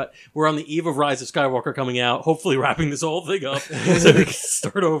it yet, but we're on the eve of Rise of Skywalker coming out, hopefully wrapping this whole thing up so we can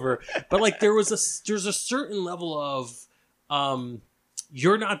start over. But there's a certain level of,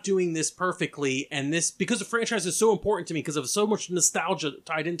 you're not doing this perfectly, and this, because the franchise is so important to me, because of so much nostalgia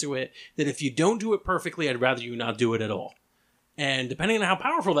tied into it, that if you don't do it perfectly, I'd rather you not do it at all. And depending on how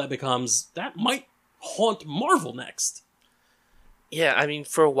powerful that becomes, that might haunt Marvel next. Yeah,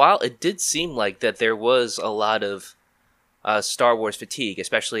 for a while, it did seem like that there was a lot of Star Wars fatigue,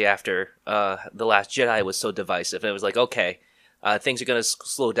 especially after The Last Jedi was so divisive. And it was like, okay, things are going to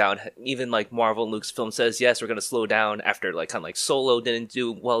slow down. Even Marvel and Lucasfilm says, yes, we're going to slow down after Solo didn't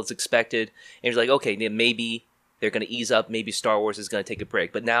do well as expected. And it's like, okay, then maybe they're going to ease up. Maybe Star Wars is going to take a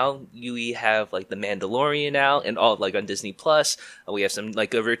break. But now you have The Mandalorian out and all on Disney Plus. We have some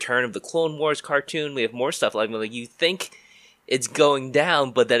a return of the Clone Wars cartoon. We have more stuff you think it's going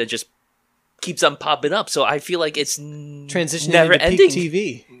down, but then it just keeps on popping up. So I feel like it's transitioning never into ending. peak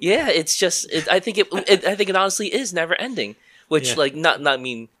TV. Yeah, it's just. I think it honestly is never ending. Which not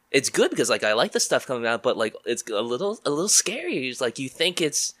mean it's good because I like the stuff coming out, but it's a little scary. It's you think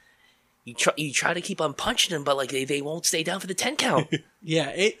it's you try to keep on punching them, but like they won't stay down for the 10 count. Yeah,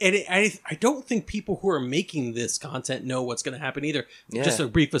 I don't think people who are making this content know what's going to happen either. Yeah. Just a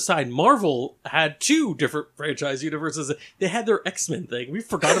brief aside, Marvel had 2 different franchise universes. They had their X-Men thing. We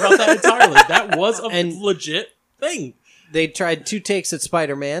forgot about that entirely. That was a legit thing. They tried 2 takes at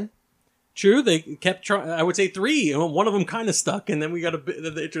Spider-Man. True, they kept trying. I would say 3, and one of them kind of stuck, and then we got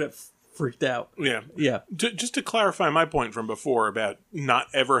the internet freaked out. Yeah. Yeah. Just to clarify my point from before about not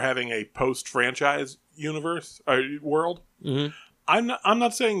ever having a post-franchise universe world, I'm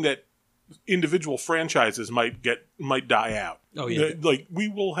not saying that individual franchises might die out. Oh, yeah. Like, we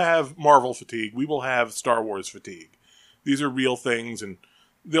will have Marvel fatigue. We will have Star Wars fatigue. These are real things, and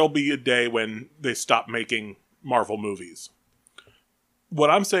there'll be a day when they stop making Marvel movies. What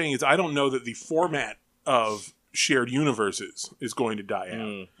I'm saying is I don't know that the format of shared universes is going to die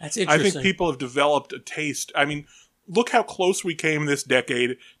out. That's I interesting. think people have developed a taste. I mean, look how close we came this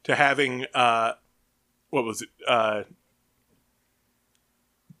decade to having,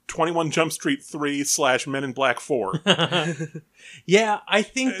 21 Jump Street 3 / Men in Black 4. Yeah, I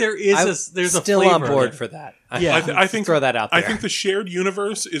think there's a still flavor on board there. for that. Yeah. I think throw that out there. I think the shared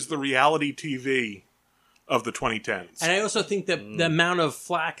universe is the reality TV of the 2010s. And I also think that the amount of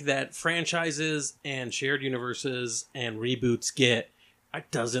flack that franchises and shared universes and reboots get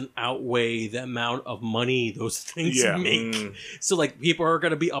doesn't outweigh the amount of money those things make. So, like, people are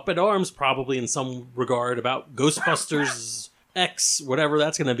going to be up in arms probably in some regard about Ghostbusters X, whatever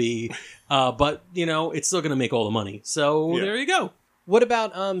that's going to be. But, it's still going to make all the money. So, there you go. What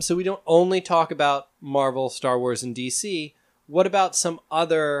about, so we don't only talk about Marvel, Star Wars, and DC. What about some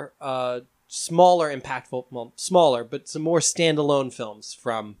other smaller, impactful, well, smaller, but some more standalone films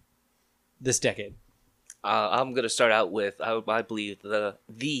from this decade? I'm going to start out with, I believe,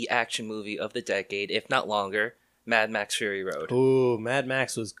 the action movie of the decade, if not longer, Mad Max Fury Road. Ooh, Mad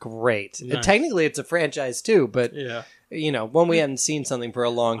Max was great. Nice. Technically, it's a franchise too, but Yeah. When we hadn't seen something for a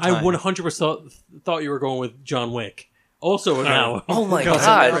long time. I 100% thought you were going with John Wick. Also now. Oh my Because of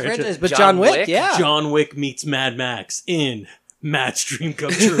God. the Franchise, franchise. but John John Wick, Wick? yeah. John Wick meets Mad Max in Matt's Dream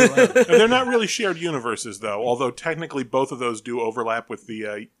Come True. And they're not really shared universes, though. Although technically, both of those do overlap with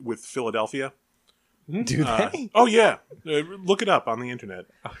the with Philadelphia. Do they? Oh yeah, look it up on the internet.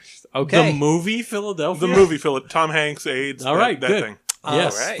 Okay. The movie Philadelphia? The movie Tom Hanks, AIDS. All right, that good. thing.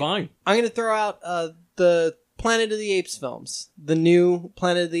 Yes, All right. fine. I'm going to throw out the Planet of the Apes films. The new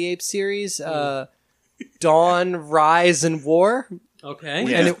Planet of the Apes series. Dawn, Rise, and War. Okay.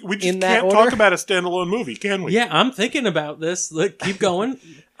 We Yeah. just, we just in that can't order? talk about a standalone movie, can we? I'm thinking about this. Look, keep going.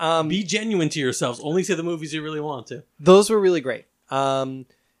 Be genuine to yourselves. Only say the movies you really want to. Those were really great. I'll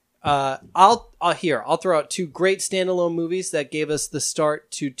throw out 2 great standalone movies that gave us the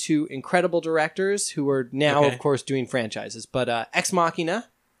start to 2 incredible directors who are now, Okay. of course, doing franchises. But Ex Machina,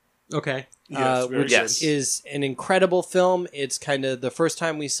 Okay. Yes, very which good. Yes. is an incredible film. It's kind of the first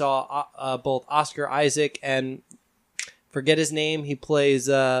time we saw both Oscar Isaac and forget his name. He plays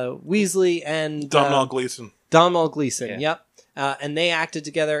Weasley and Domhnall Gleeson. Domhnall Gleeson. Yeah. Yep. And they acted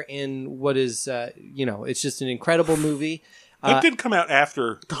together in what is, it's just an incredible movie. That did come out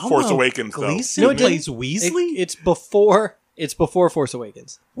after Force Awakens, though. Gleason No, it plays didn't. Weasley? It's before Force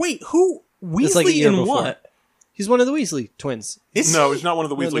Awakens. Wait, who? It's like a Weasley year in before. what? He's one of the Weasley twins. Is No, he? he's not one of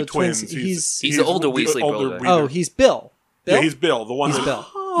the No, Weasley the twins. twins. He's the older Weasley brother. Oh, he's Bill. Bill? Yeah, he's Bill, the one He's that Bill.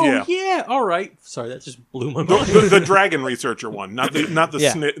 Oh, yeah. All right. Sorry, that just blew my the, mind. the dragon researcher one, not the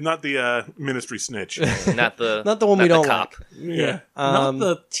Yeah. ministry snitch. Not the Not the one we not don't the cop. Yeah. Not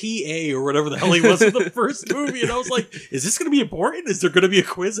the TA or whatever the hell he was in the first movie. And I was like, is this going to be important? Is there going to be a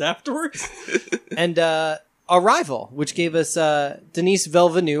quiz afterwards? And Arrival, which gave us Denis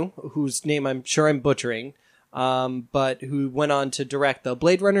Villeneuve, whose name I'm sure I'm butchering, but who went on to direct the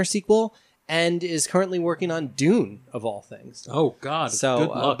Blade Runner sequel and is currently working on Dune, of all things. Oh, God. So, good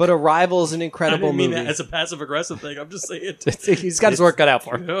luck. but Arrival is an I incredible didn't mean movie. that as a passive-aggressive thing. I'm just saying. He's got his work cut out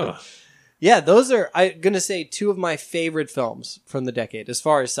for him. Ugh. Yeah, those are, I'm going to say, 2 of my favorite films from the decade. As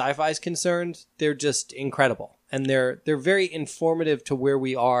far as sci-fi is concerned, they're just incredible. And they're very informative to where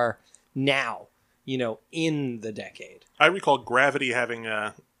we are now, in the decade. I recall Gravity having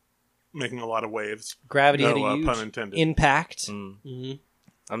making a lot of waves. Gravity had No, a huge pun intended. impact.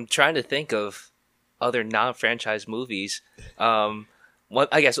 I'm trying to think of other non-franchise movies. One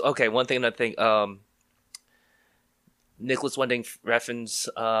thing I think Nicholas Winding Refn's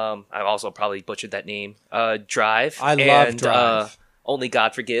I also probably butchered that name. Drive. I love and, Drive. Only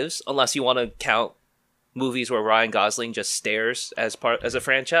God Forgives, unless you want to count movies where Ryan Gosling just stares as a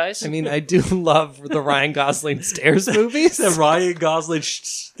franchise. I mean, I do love the Ryan Gosling Stairs movies. The Ryan Gosling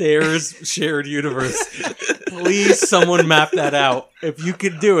Stairs shared universe. Please, someone map that out. If you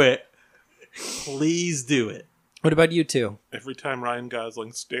could do it, Please do it. What about you two? Every time Ryan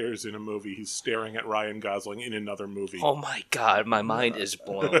Gosling stares in a movie, he's staring at Ryan Gosling in another movie. Oh my god, my mind is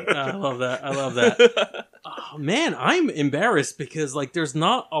blown. I love that. I love that. Oh, man, I'm embarrassed because like there's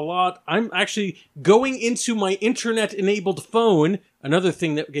not a lot. I'm actually going into my internet-enabled phone. Another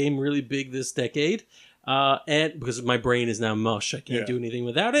thing that became really big this decade. And because my brain is now mush, I can't do anything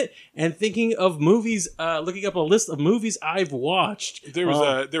without it. And thinking of movies, looking up a list of movies I've watched. There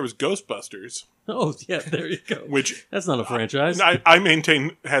was Ghostbusters, Oh yeah, there you go. which That's not a franchise. I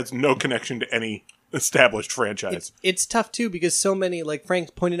maintain has no connection to any established franchise. It's tough too because so many, like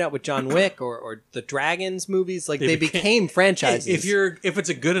Frank pointed out with John Wick or the Dragons movies, like they became franchises. If it's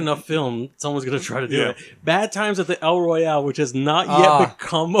a good enough film, someone's gonna try to do Yeah. it. Bad Times at the El Royale, which has not yet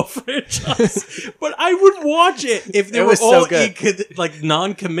become a franchise, but I would watch it if they It were was so all good. like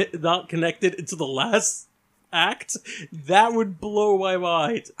not connected into the last act. That would blow my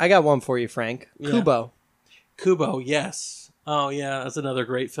mind. I got one for you, Frank. Yeah. Kubo. Yes. Oh yeah, that's another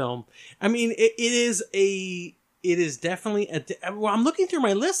great film. I mean, it is definitely well, I'm looking through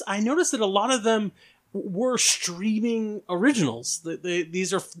my list. I noticed that a lot of them were streaming originals.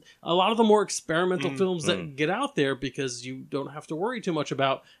 These are a lot of the more experimental films that get out there because you don't have to worry too much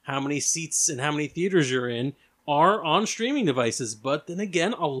about how many seats and how many theaters you're in are on streaming devices. But then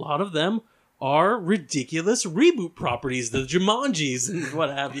again, a lot of them are ridiculous reboot properties, the Jumanjis and what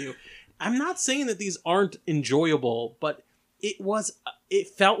have you. I'm not saying that these aren't enjoyable, but it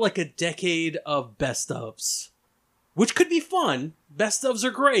felt like a decade of best ofs, which could be fun. Best ofs are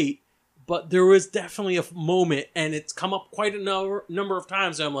great, but there was definitely a moment, and it's come up quite a number of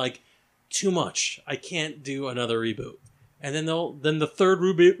times. And I'm like, too much. I can't do another reboot. And then the third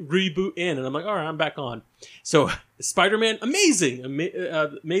reboot in, and I'm like, all right, I'm back on. So Spider-Man,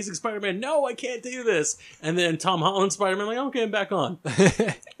 amazing Spider-Man. No, I can't do this. And then Tom Holland Spider-Man, like, okay, I'm back on.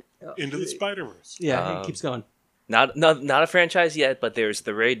 Into the Spider-Verse. Yeah, it keeps going. Not a franchise yet, but there's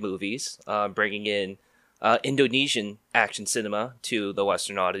the Raid movies, bringing in Indonesian action cinema to the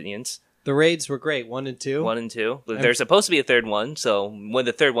Western audience. The Raids were great, 1 and 2. 1 and 2. But there's supposed to be a third one, so when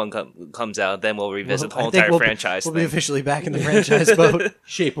the third one comes out, then we'll revisit the whole I think entire we'll franchise. We'll be officially back in the franchise boat.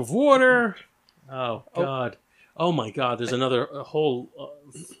 Shape of Water. Oh God. Oh my God. There's another whole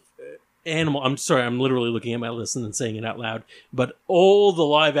animal. I'm sorry. I'm literally looking at my list and then saying it out loud. But all the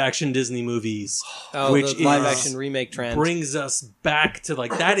live action Disney movies, which the live action remake trend, brings us back to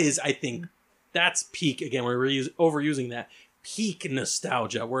like that is. I think that's peak again. We're overusing that peak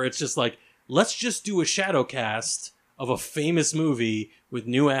nostalgia where it's just like let's just do a shadow cast of a famous movie with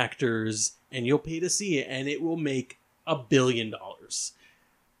new actors and you'll pay to see it and it will make $1 billion.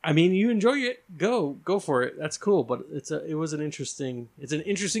 I mean, you enjoy it, go for it. That's cool, but it's an interesting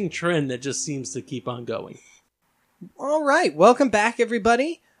trend that just seems to keep on going. All right, welcome back,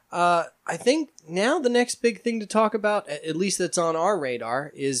 everybody. I think now the next big thing to talk about, at least that's on our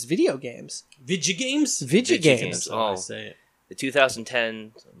radar, is video games. Video games. Games. That's how I say it. The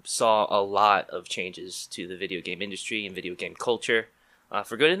 2010 saw a lot of changes to the video game industry and video game culture,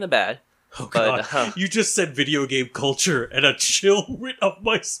 for good and the bad. Oh God! You just said video game culture, and a chill went up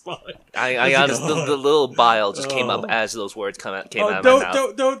my spine. I honestly, the little bile just came up as those words came out of my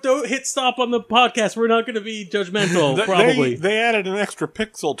mouth. Don't hit stop on the podcast. We're not going to be judgmental. Probably They added an extra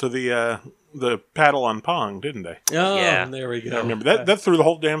pixel to the paddle on Pong, didn't they? Oh, Yeah. there we go. I remember that threw the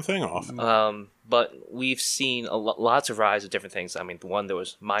whole damn thing off. But we've seen lots of rise of different things. I mean, the one that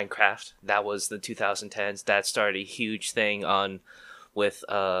was Minecraft. That was the 2010s. That started a huge thing with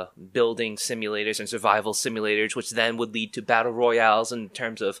building simulators and survival simulators, which then would lead to battle royales in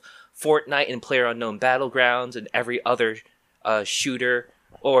terms of Fortnite and PlayerUnknown Battlegrounds and every other shooter.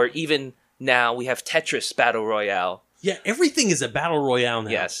 Or even now we have Tetris Battle Royale. Yeah, everything is a battle royale now.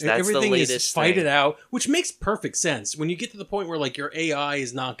 Yes, that's everything the latest is fight thing. it out, which makes perfect sense. When you get to the point where like your AI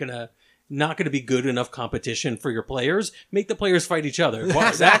is not gonna be good enough competition for your players, make the players fight each other. Well,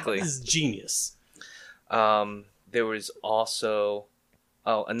 Exactly. That is genius. There was also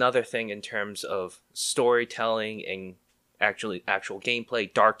another thing in terms of storytelling and actual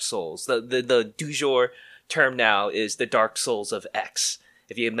gameplay. Dark Souls. The du jour term now is the Dark Souls of X.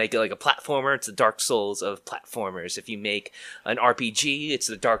 If you make it like a platformer, it's the Dark Souls of platformers. If you make an RPG, it's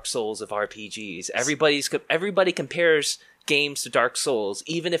the Dark Souls of RPGs. Everybody compares games to Dark Souls,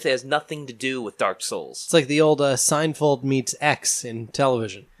 even if it has nothing to do with Dark Souls. It's like the old Seinfeld meets X in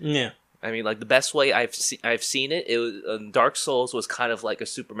television. Yeah. I mean, like the best way I've seen it, Dark Souls was kind of like a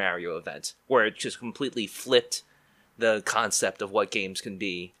Super Mario event, where it just completely flipped the concept of what games can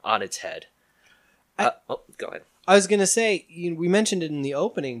be on its head. Go ahead. I was going to say, we mentioned it in the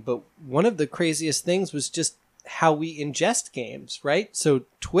opening, but one of the craziest things was just how we ingest games, right? So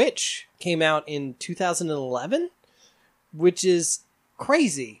Twitch came out in 2011, which is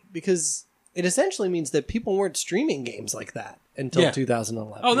crazy because it essentially means that people weren't streaming games like that until Yeah.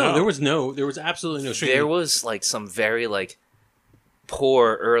 2011. Oh no, there was absolutely no streaming. There was like some very like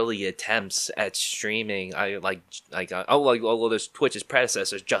poor early attempts at streaming. There's Twitch's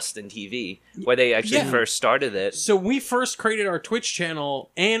predecessor, Justin TV, where they actually Yeah. first started it. So we first created our Twitch channel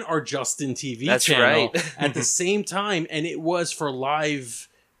and our Justin TV That's channel right. at the same time, and it was for live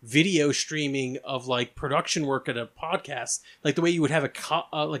video streaming of like production work at a podcast, like the way you would have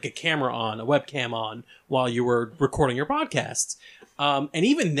like a camera on, a webcam on while you were recording your podcasts. And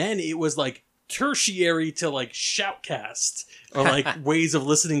even then, it was like tertiary to like shoutcast or like ways of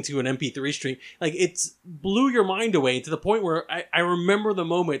listening to an MP3 stream. Like it's blew your mind away to the point where I remember the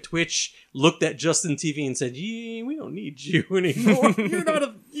moment Twitch looked at Justin TV and said, "Yeah, we don't need you anymore. You're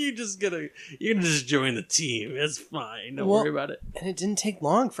gonna just join the team. It's fine. Don't worry about it." And it didn't take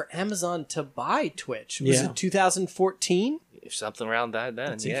long for Amazon to buy Twitch. Was Yeah. it 2014? Something around that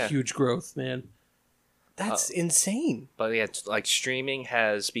then, It's yeah. a huge growth, man. That's insane. But yeah, like streaming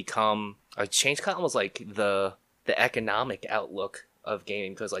has become a change, kind of almost like the economic outlook of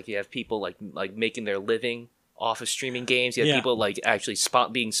gaming, because like you have people like making their living off of streaming games. You have Yeah. people like actually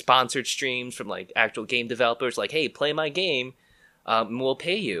being sponsored streams from like actual game developers. Like, hey, play my game, and we'll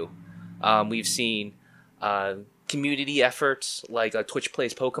pay you. We've seen community efforts like Twitch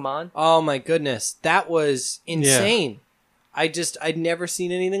Plays Pokemon. Oh my goodness. That was insane. I'd never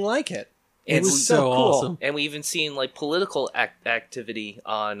seen anything like it. It And was we- so so cool. awesome. And we even seen like political activity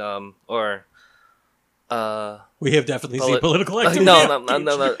on We have definitely seen Polit- political activity. no.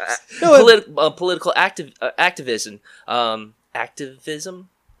 Political activism.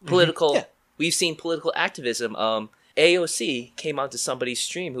 Political. Yeah. We've seen political activism. AOC came onto somebody's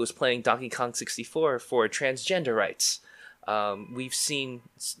stream who was playing Donkey Kong 64 for transgender rights. We've seen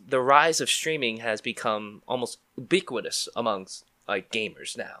the rise of streaming has become almost ubiquitous amongst like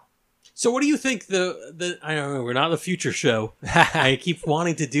gamers now. So what do you think I don't know, we're not the future show. I keep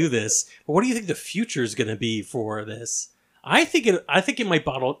wanting to do this. But what do you think the future is going to be for this? I think it might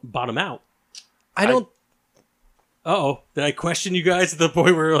bottom out. I don't Uh-oh. Did I question you guys to the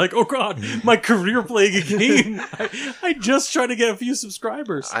point where you're like, oh god, my career playing a game. I just try to get a few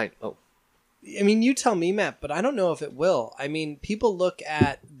subscribers. I mean, you tell me, Matt, but I don't know if it will. I mean, people look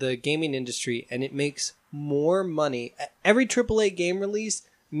at the gaming industry and it makes more money. Every AAA game release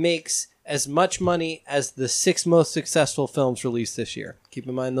makes as much money as the 6 most successful films released this year. Keep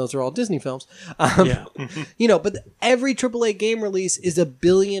in mind, those are all Disney films. Yeah. But every AAA game release is $1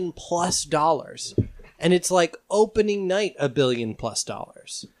 billion+. And it's like opening night $1 billion+.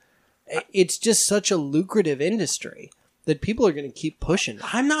 It's just such a lucrative industry that people are going to keep pushing.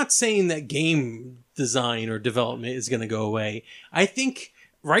 I'm not saying that game design or development is going to go away. I think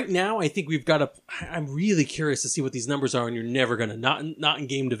right now, we've got to. I'm really curious to see what these numbers are, and you're never going to not in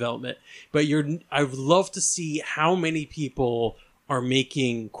game development, but I would love to see how many people are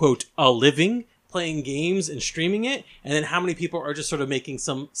making quote a living playing games and streaming it, and then how many people are just sort of making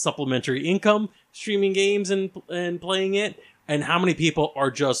some supplementary income streaming games and playing it, and how many people are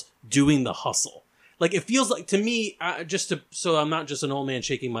just doing the hustle. Like, it feels like, to me, so I'm not just an old man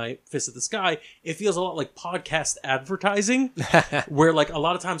shaking my fist at the sky, it feels a lot like podcast advertising, where, like, a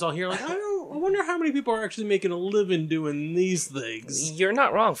lot of times I'll hear, like, I wonder how many people are actually making a living doing these things. You're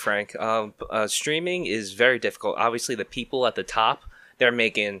not wrong, Frank. Streaming is very difficult. Obviously, the people at the top, they're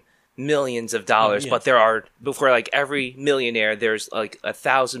making millions of dollars, yeah. but before like every millionaire, there's like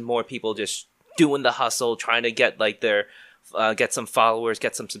 1,000 more people just doing the hustle, trying to get like their get some followers,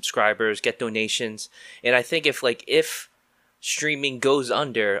 get some subscribers, get donations. And I think if streaming goes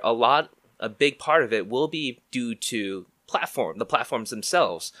under, a big part of it will be due to the platforms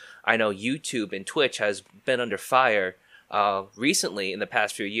themselves. I know YouTube and Twitch has been under fire recently in the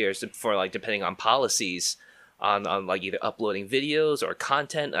past few years for like depending on policies on like either uploading videos or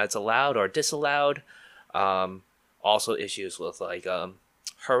content that's allowed or disallowed. Also issues with like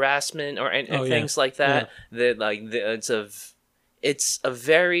harassment and things like that. Yeah. It's a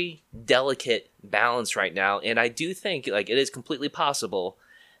very delicate balance right now, and I do think like it is completely possible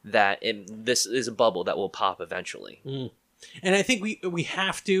that this is a bubble that will pop eventually. And I think we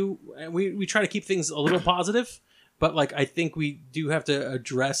have to we try to keep things a little positive, but like I think we do have to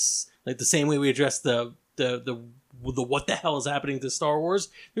address, like the same way we address the what the hell is happening to Star Wars.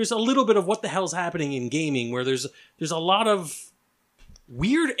 There's a little bit of what the hell's happening in gaming, where there's a lot of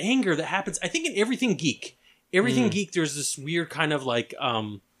weird anger that happens. I think in everything geek, there's this weird kind of like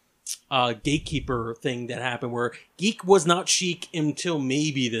gatekeeper thing that happened where geek was not chic until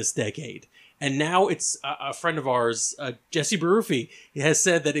maybe this decade. And now it's a friend of ours, Jesse Baruffi, has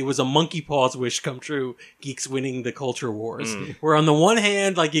said that it was a monkey paw's wish come true, geeks winning the culture wars. Where on the one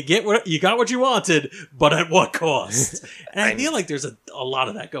hand, like you got what you wanted, but at what cost? And I feel like there's a lot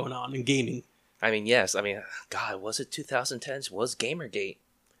of that going on in gaming. I mean, yes. I mean, God, was it 2010s? Was Gamergate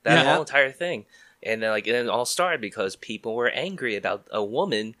that whole entire thing? And it all started because people were angry about a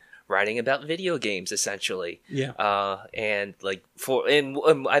woman writing about video games, essentially. Yeah. And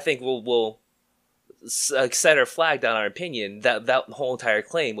I think we'll set our flag down our opinion that whole entire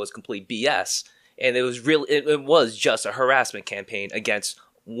claim was complete BS, and it was it was just a harassment campaign against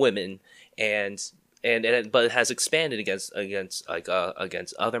women, but it has expanded against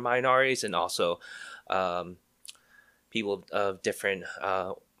other minorities and also people of different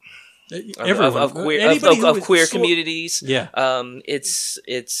of queer communities. Yeah. It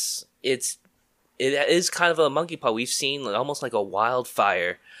is kind of a monkey paw. We've seen almost like a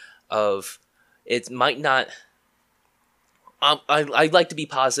wildfire of. It might not. I'd like to be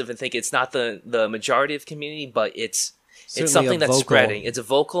positive and think it's not the majority of the community, but it's something that's spreading. It's a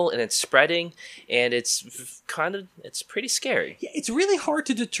vocal and it's spreading, and it's pretty scary. Yeah, it's really hard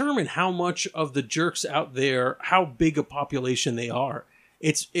to determine how much of the jerks out there, how big a population they are.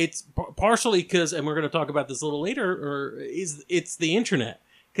 It's partially because, and we're going to talk about this a little later, it's the internet.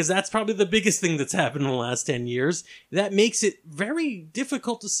 Because that's probably the biggest thing that's happened in the last 10 years. That makes it very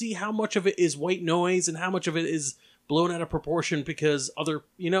difficult to see how much of it is white noise and how much of it is blown out of proportion because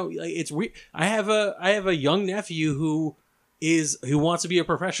it's weird. I have a young nephew who wants to be a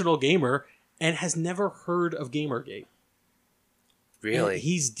professional gamer and has never heard of Gamergate. Really? And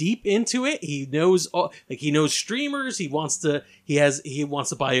he's deep into it. He knows streamers. He wants to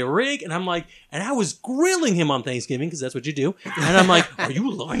buy a rig, and I'm like, and I was grilling him on Thanksgiving because that's what you do. And I'm like, are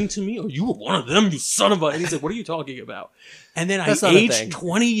you lying to me? Are you one of them, you son of a? And he's like, what are you talking about? And then I aged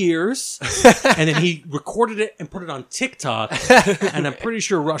 20 years, and then he recorded it and put it on TikTok, and I'm pretty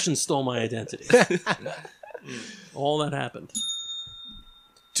sure Russians stole my identity. All that happened.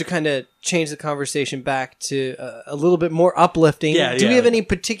 To kind of change the conversation back to a little bit more uplifting, do we have any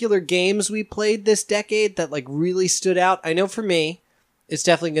particular games we played this decade that really stood out? I know for me, it's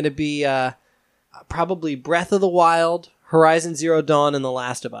definitely going to be probably Breath of the Wild, Horizon Zero Dawn, and The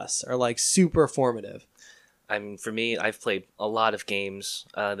Last of Us are super formative. I mean, for me, I've played a lot of games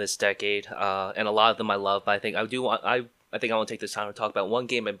this decade, and a lot of them I love. But I think I think I want to take this time to talk about one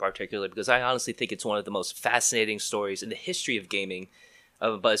game in particular because I honestly think it's one of the most fascinating stories in the history of gaming.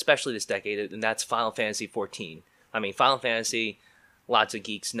 But especially this decade, and that's Final Fantasy XIV. I mean, Final Fantasy, lots of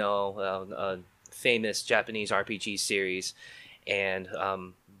geeks know, famous Japanese RPG series, and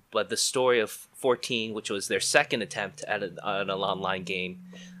but the story of 14, which was their second attempt at an online game,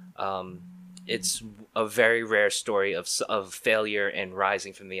 it's a very rare story of failure and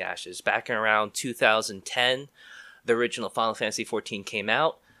rising from the ashes. Back in around 2010, the original Final Fantasy XIV came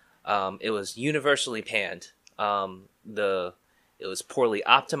out. It was universally panned. It was poorly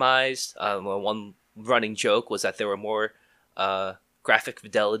optimized. One running joke was that there were more graphic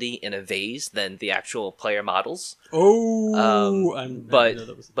fidelity in a vase than the actual player models. But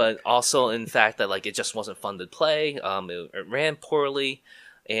also in fact that it just wasn't fun to play. It ran poorly,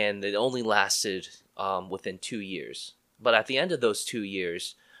 and it only lasted within 2 years. But at the end of those 2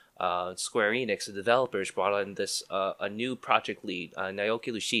 years, Square Enix, the developers, brought in a new project lead, Naoki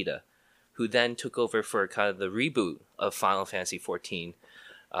Yoshida, who then took over for kind of the reboot of Final Fantasy XIV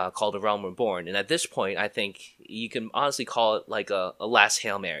called A Realm Reborn. And at this point, I think you can honestly call it a last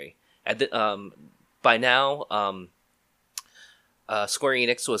Hail Mary. By now, Square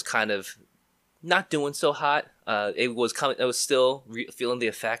Enix was kind of not doing so hot. It was still feeling the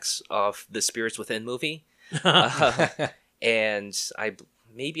effects of the Spirits Within movie. And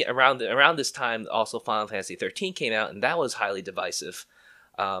maybe around this time, also Final Fantasy XIII came out, and that was highly divisive.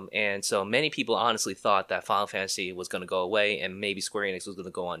 And so many people honestly thought that Final Fantasy was going to go away and maybe Square Enix was going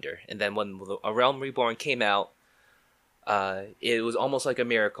to go under. And then when A Realm Reborn came out, it was almost like a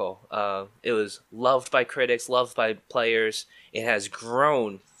miracle. It was loved by critics, loved by players. It has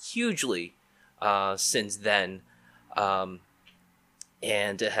grown hugely since then, and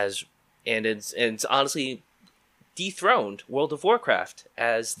it's honestly dethroned World of Warcraft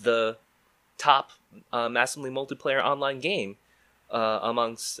as the top massively multiplayer online game.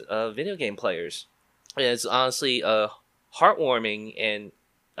 Amongst video game players. And it's honestly a heartwarming and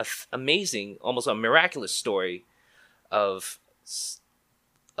amazing, almost a miraculous story of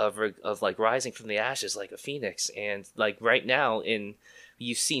rising from the ashes like a phoenix. And right now,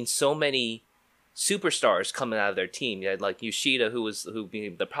 you've seen so many superstars coming out of their team. You had Yoshida, who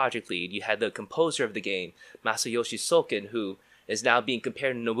being the project lead. You had the composer of the game, Masayoshi Soken, who is now being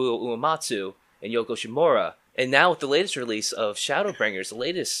compared to Nobuo Uematsu and Yoko Shimura. And now with the latest release of Shadowbringers, the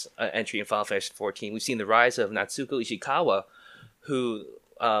latest entry in Final Fantasy XIV, we've seen the rise of Natsuko Ishikawa, who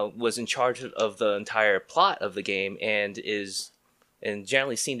was in charge of the entire plot of the game and is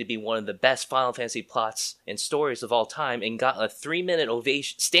generally seen to be one of the best Final Fantasy plots and stories of all time, and got a 3-minute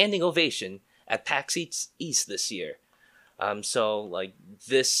standing ovation at PAX East this year. So like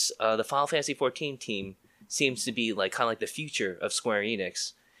this, the Final Fantasy XIV team seems to be like kind of like the future of Square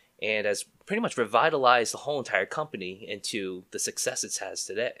Enix, and has pretty much revitalized the whole entire company into the success it has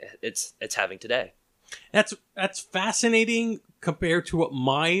today. It's having today. That's fascinating compared to what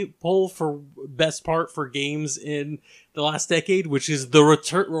my poll for best part for games in the last decade, which is the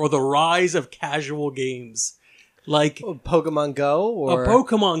return or the rise of casual games. Like Pokemon Go or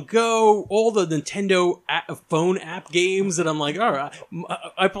Pokemon Go, all the Nintendo phone app games that I'm like, all right,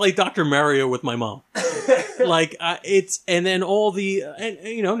 I play Dr. Mario with my mom. Like it's, and then all the, and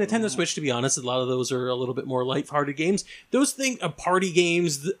you know, Nintendo Switch, to be honest, a lot of those are a little bit more lighthearted games. Those things, party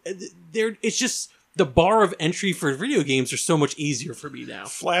games, it's just, the bar of entry for video games are so much easier for me now.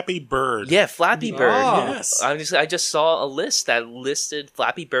 Flappy Bird. Yeah, Flappy Bird. Yes. I just saw a list that listed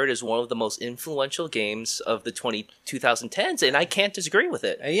Flappy Bird as one of the most influential games of the 2010s, and I can't disagree with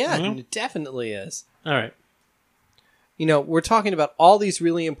it. Yeah, it definitely is. All right. You know, we're talking about all these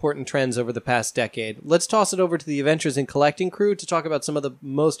really important trends over the past decade. Let's toss it over to the Adventures in Collecting crew to talk about some of the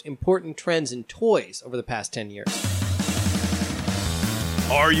most important trends in toys over the past 10 years.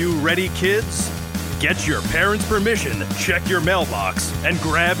 Are you ready, kids? Get your parents' permission, check your mailbox, and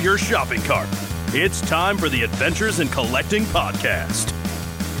grab your shopping cart. It's time for the Adventures in Collecting podcast.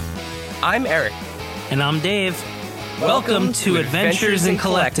 I'm Eric. And I'm Dave. Welcome to Adventures in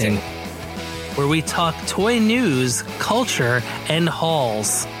Collecting, where we talk toy news, culture, and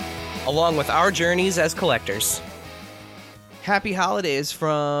hauls. Along with our journeys as collectors. Happy holidays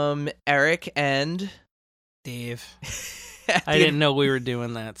from Eric and Dave. I didn't know we were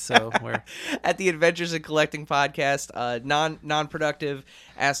doing that, so we're at the Adventures in Collecting podcast. Non-productive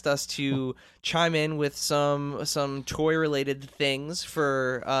asked us to chime in with some toy-related things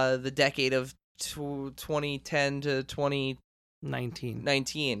for the decade of 2010 to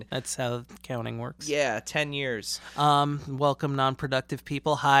 2019. That's how counting works. Yeah, 10 years. Welcome, non-productive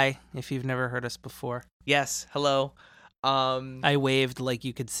people. Hi, if you've never heard us before. Yes, hello. I waved like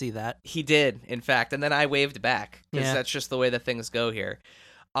you could see that. He did, in fact, and then I waved back because that's just the way that things go here.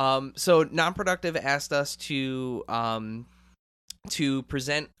 So non-productive asked us to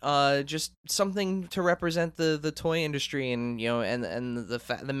present just something to represent the toy industry and and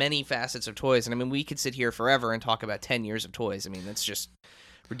the many facets of toys. And I mean, we could sit here forever and talk about 10 years of toys. I mean, that's just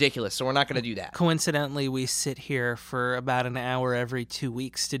ridiculous. So we're not going to do that. Coincidentally, we sit here for about an hour every 2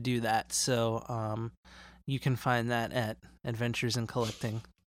 weeks to do that. So you can find that at Adventures in Collecting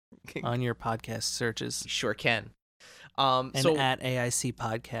on your podcast searches. You sure can. And at AIC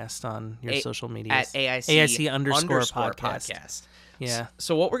Podcast on your social medias. At AIC underscore podcast. Yeah.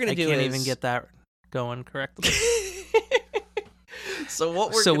 So what we're going to do is... I can't even get that going correctly. So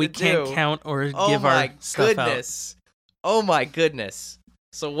what we're So going we to do... can't count or give our stuff out. Oh my goodness.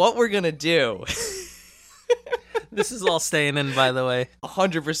 So what we're going to do... This is all staying in, by the way.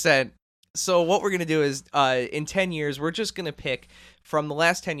 100%. So what we're going to do is, in 10 years, we're just going to pick, from the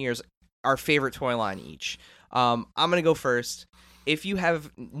last 10 years, our favorite toy line each. I'm going to go first. If you have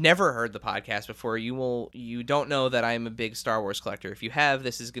never heard the podcast before, you don't know that I'm a big Star Wars collector. If you have,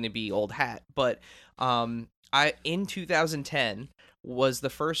 this is going to be old hat. But in 2010 was the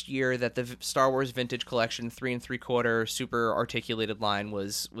first year that the Star Wars Vintage Collection 3 3/4 super articulated line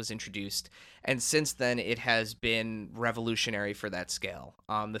was introduced, and since then it has been revolutionary for that scale.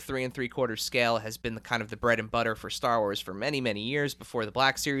 The 3 3/4 scale has been the kind of the bread and butter for Star Wars for many years before the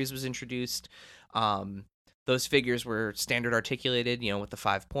Black Series was introduced. Those figures were standard articulated, with the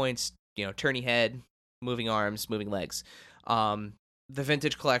 5 points, turny head, moving arms, moving legs. The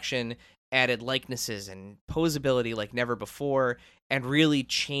Vintage Collection added likenesses and posability like never before, and really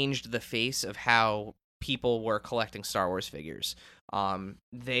changed the face of how people were collecting Star Wars figures.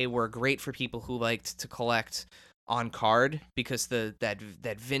 They were great for people who liked to collect on card because that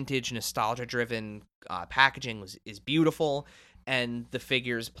vintage nostalgia-driven packaging is beautiful, and the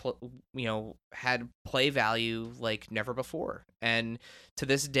figures had play value like never before. And to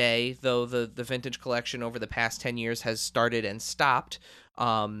this day, though the Vintage Collection over the past 10 years has started and stopped,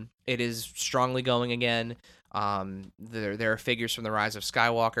 it is strongly going again. There are figures from the Rise of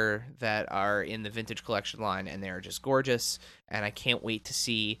Skywalker that are in the Vintage Collection line, and they're just gorgeous, and I can't wait to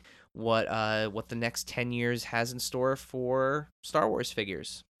see what the next 10 years has in store for Star Wars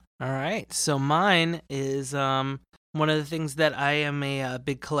figures. All right, so mine is one of the things that I am a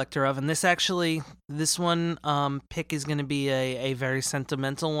big collector of, and this one pick is going to be a very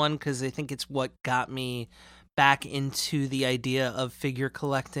sentimental one because I think it's what got me back into the idea of figure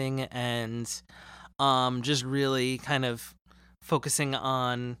collecting and just really kind of focusing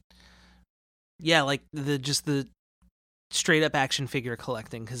on, like the straight up action figure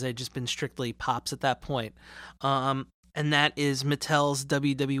collecting because I'd just been strictly pops at that point. And that is Mattel's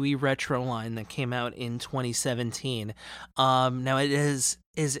WWE Retro line that came out in 2017. Now it is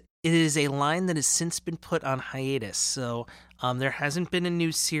a line that has since been put on hiatus. So there hasn't been a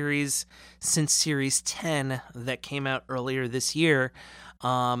new series since Series 10 that came out earlier this year.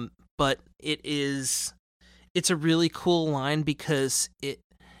 But it's a really cool line because it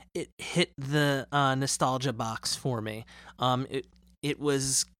hit the nostalgia box for me. It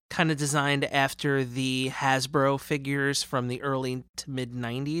was kind of designed after the Hasbro figures from the early to mid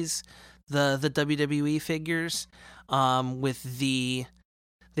 90s, the WWE figures,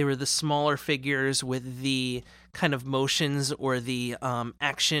 they were the smaller figures with the kind of motions or the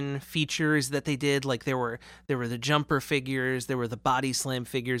action features that they did. Like there were the jumper figures, there were the body slam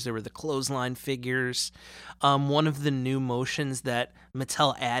figures, there were the clothesline figures. One of the new motions that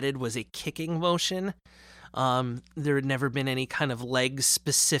Mattel added was a kicking motion. There had never been any kind of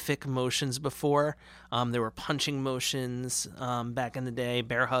leg-specific motions before. There were punching motions back in the day,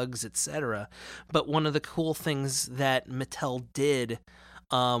 bear hugs, etc. But one of the cool things that Mattel did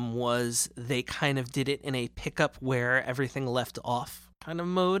was they kind of did it in a pick-up where everything left off kind of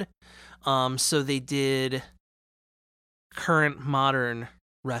mode. So they did current modern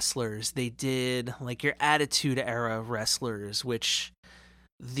wrestlers. They did like your Attitude Era wrestlers, which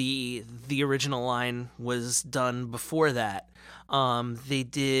the original line was done before that. They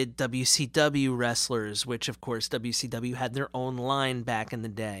did WCW wrestlers, which of course WCW had their own line back in the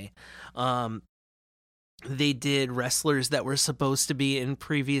day. They did wrestlers that were supposed to be in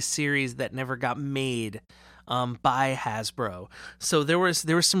previous series that never got made by Hasbro. So there was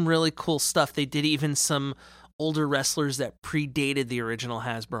some really cool stuff. They did even some older wrestlers that predated the original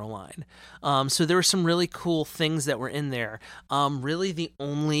Hasbro line. So there were some really cool things that were in there. Really the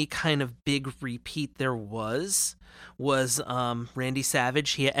only kind of big repeat there was Randy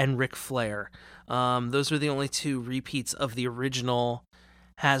Savage and Ric Flair. Those were the only two repeats of the original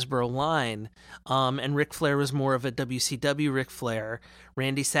Hasbro line. And Ric Flair was more of a WCW Ric Flair.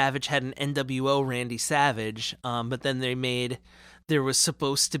 Randy Savage had an NWO Randy Savage, but then there was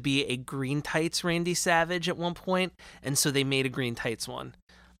supposed to be a green tights Randy Savage at one point, and so they made a green tights one.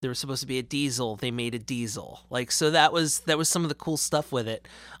 There was supposed to be a Diesel, they made a Diesel. So that was some of the cool stuff with it.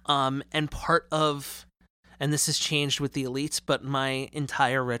 And part of, and this has changed with the Elites, but my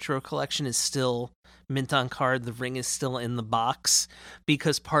entire retro collection is still mint on card. The ring is still in the box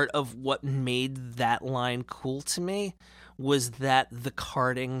because part of what made that line cool to me was that the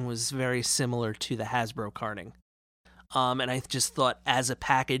carding was very similar to the Hasbro carding. And I just thought as a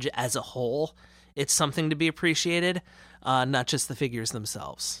package, as a whole, it's something to be appreciated, not just the figures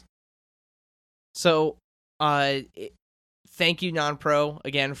themselves. So, thank you, Non-Pro,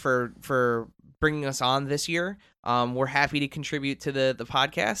 again, for bringing us on this year. We're happy to contribute to the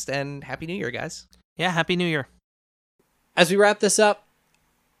podcast, and Happy New Year, guys. Yeah, Happy New Year. As we wrap this up,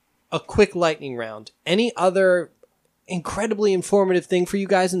 a quick lightning round. Any other incredibly informative thing for you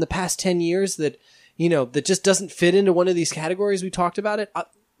guys in the past 10 years that just doesn't fit into one of these categories? We talked about it.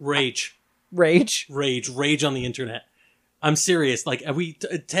 Rage on the internet. I'm serious. Like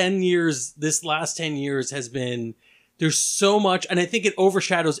 10 years, this last 10 years has been, there's so much, and I think it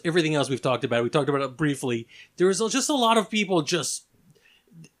overshadows everything else we've talked about. We talked about it briefly. There's just a lot of people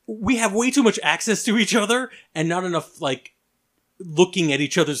we have way too much access to each other and not enough, looking at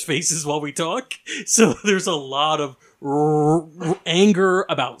each other's faces while we talk. So there's a lot of anger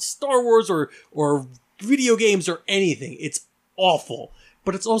about Star Wars or video games or anything. It's awful.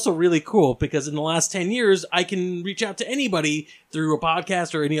 But it's also really cool because in the last 10 years, I can reach out to anybody through a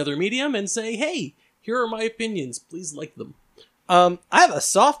podcast or any other medium and say, hey, here are my opinions. Please like them. I have a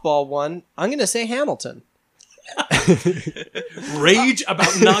softball one. I'm going to say Hamilton. Rage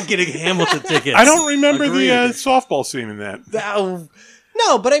about not getting Hamilton tickets. I don't remember the softball scene in that.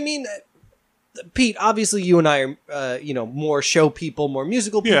 No, but I mean, Pete, obviously you and I are, more show people, more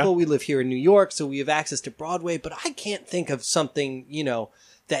musical people. Yeah. We live here in New York, so we have access to Broadway, but I can't think of something,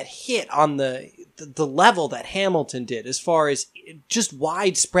 that hit on the level that Hamilton did as far as just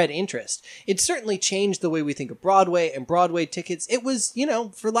widespread interest. It certainly changed the way we think of Broadway and Broadway tickets. It was,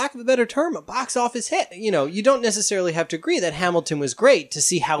 for lack of a better term, a box office hit. You don't necessarily have to agree that Hamilton was great to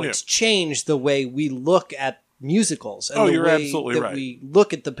see how it's changed the way we look at musicals. And Oh, the you're way absolutely that right. we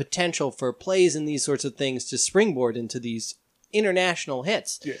look at the potential for plays and these sorts of things to springboard into these international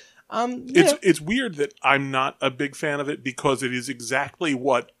hits. Yeah. Yeah. It's weird that I'm not a big fan of it because it is exactly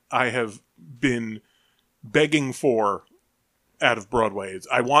what I have been begging for out of Broadway.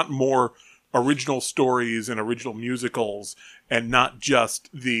 I want more original stories and original musicals, and not just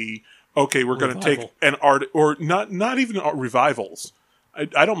the we're going to take Revival. an art or not even revivals.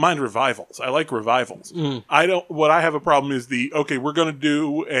 I don't mind revivals. I like revivals. What I have a problem is we're going to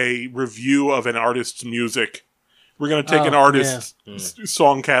do a review of an artist's music. We're going to take an artist's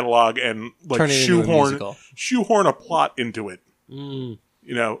song catalog and Turn it into a musical. shoehorn a plot into it. You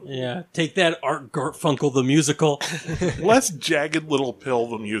know, Yeah, take that, Art Garfunkel the musical. less Jagged Little Pill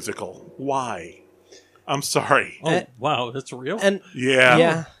the musical. Why? I'm sorry. Oh, wow, that's real? And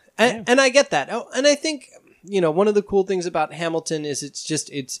Yeah. and I get that. Oh, and I think one of the cool things about Hamilton is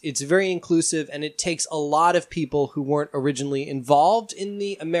it's very inclusive, and it takes a lot of people who weren't originally involved in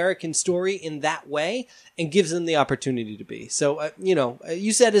the American story in that way and gives them the opportunity to be. So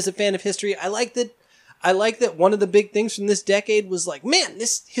you said as a fan of history, I like that one of the big things from this decade was like, man,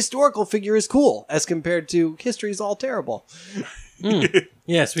 this historical figure is cool as compared to history's all terrible.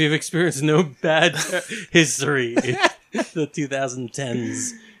 Yes, we've experienced no bad history in the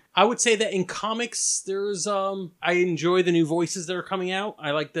 2010s. I would say that in comics, there's I enjoy the new voices that are coming out.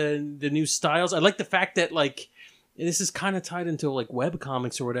 I like the new styles. I like the fact that this is kind of tied into web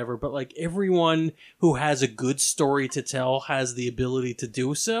comics or whatever, but everyone who has a good story to tell has the ability to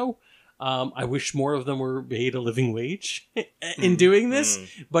do so. I wish more of them were paid a living wage in doing this,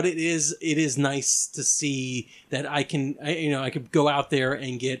 but it is nice to see that I could go out there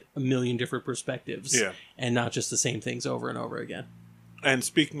and get a million different perspectives, and not just the same things over and over again. And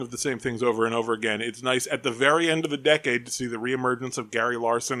speaking of the same things over and over again, it's nice at the very end of the decade to see the reemergence of Gary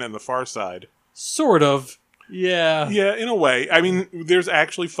Larson and The Far Side. Sort of. Yeah. Yeah, in a way. I mean, there's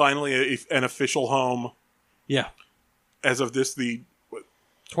actually finally an official home. Yeah. As of this, the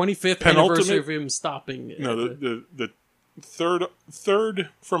 25th penultimate anniversary of him stopping. No, the third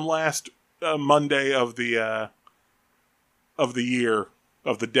from last Monday of the year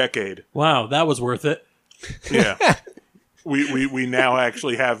of the decade. Wow, that was worth it. Yeah. We now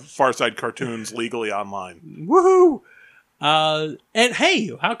actually have Far Side cartoons legally online. Woohoo! And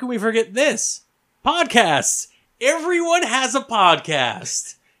hey, how can we forget this? Podcasts. Everyone has a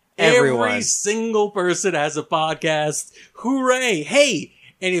podcast. Everyone. Every single person has a podcast. Hooray! Hey,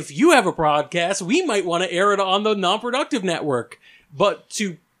 and if you have a podcast, we might want to air it on the Non-Productive Network. But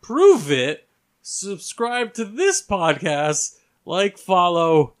to prove it, subscribe to this podcast,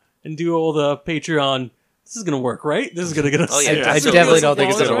 follow, and do all the Patreon. This is going to work, right? This is going to get us. Oh, yeah. I definitely don't think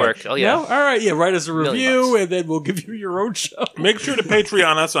It's going to work. Oh, yeah. No? All right, yeah, write us a review, $1,000,000. and then we'll give you your own show. Make sure to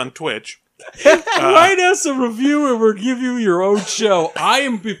Patreon us on Twitch. Write us a review, and we'll give you your own show. I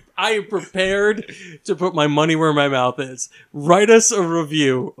am prepared to put my money where my mouth is. Write us a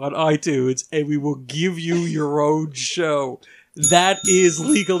review on iTunes, and we will give you your own show. That is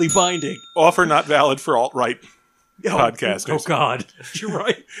legally binding. Offer not valid for alt-right podcasters. Oh, God. You're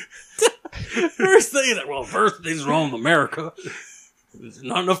right. First thing's wrong with America. There's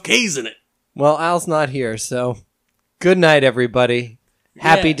not enough K's in it. Well, Al's not here, so good night, everybody.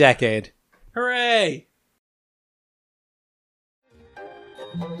 Happy Yeah. decade. Hooray!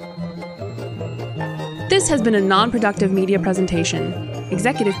 This has been a non-productive media presentation.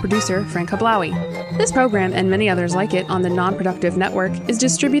 Executive producer Frank Hablawi. This program and many others like it on the Non-Productive Network is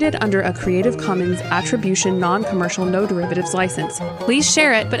distributed under a Creative Commons Attribution Non-Commercial No Derivatives license. Please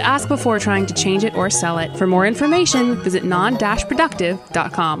share it, but ask before trying to change it or sell it. For more information, visit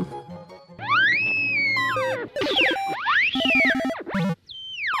non-productive.com.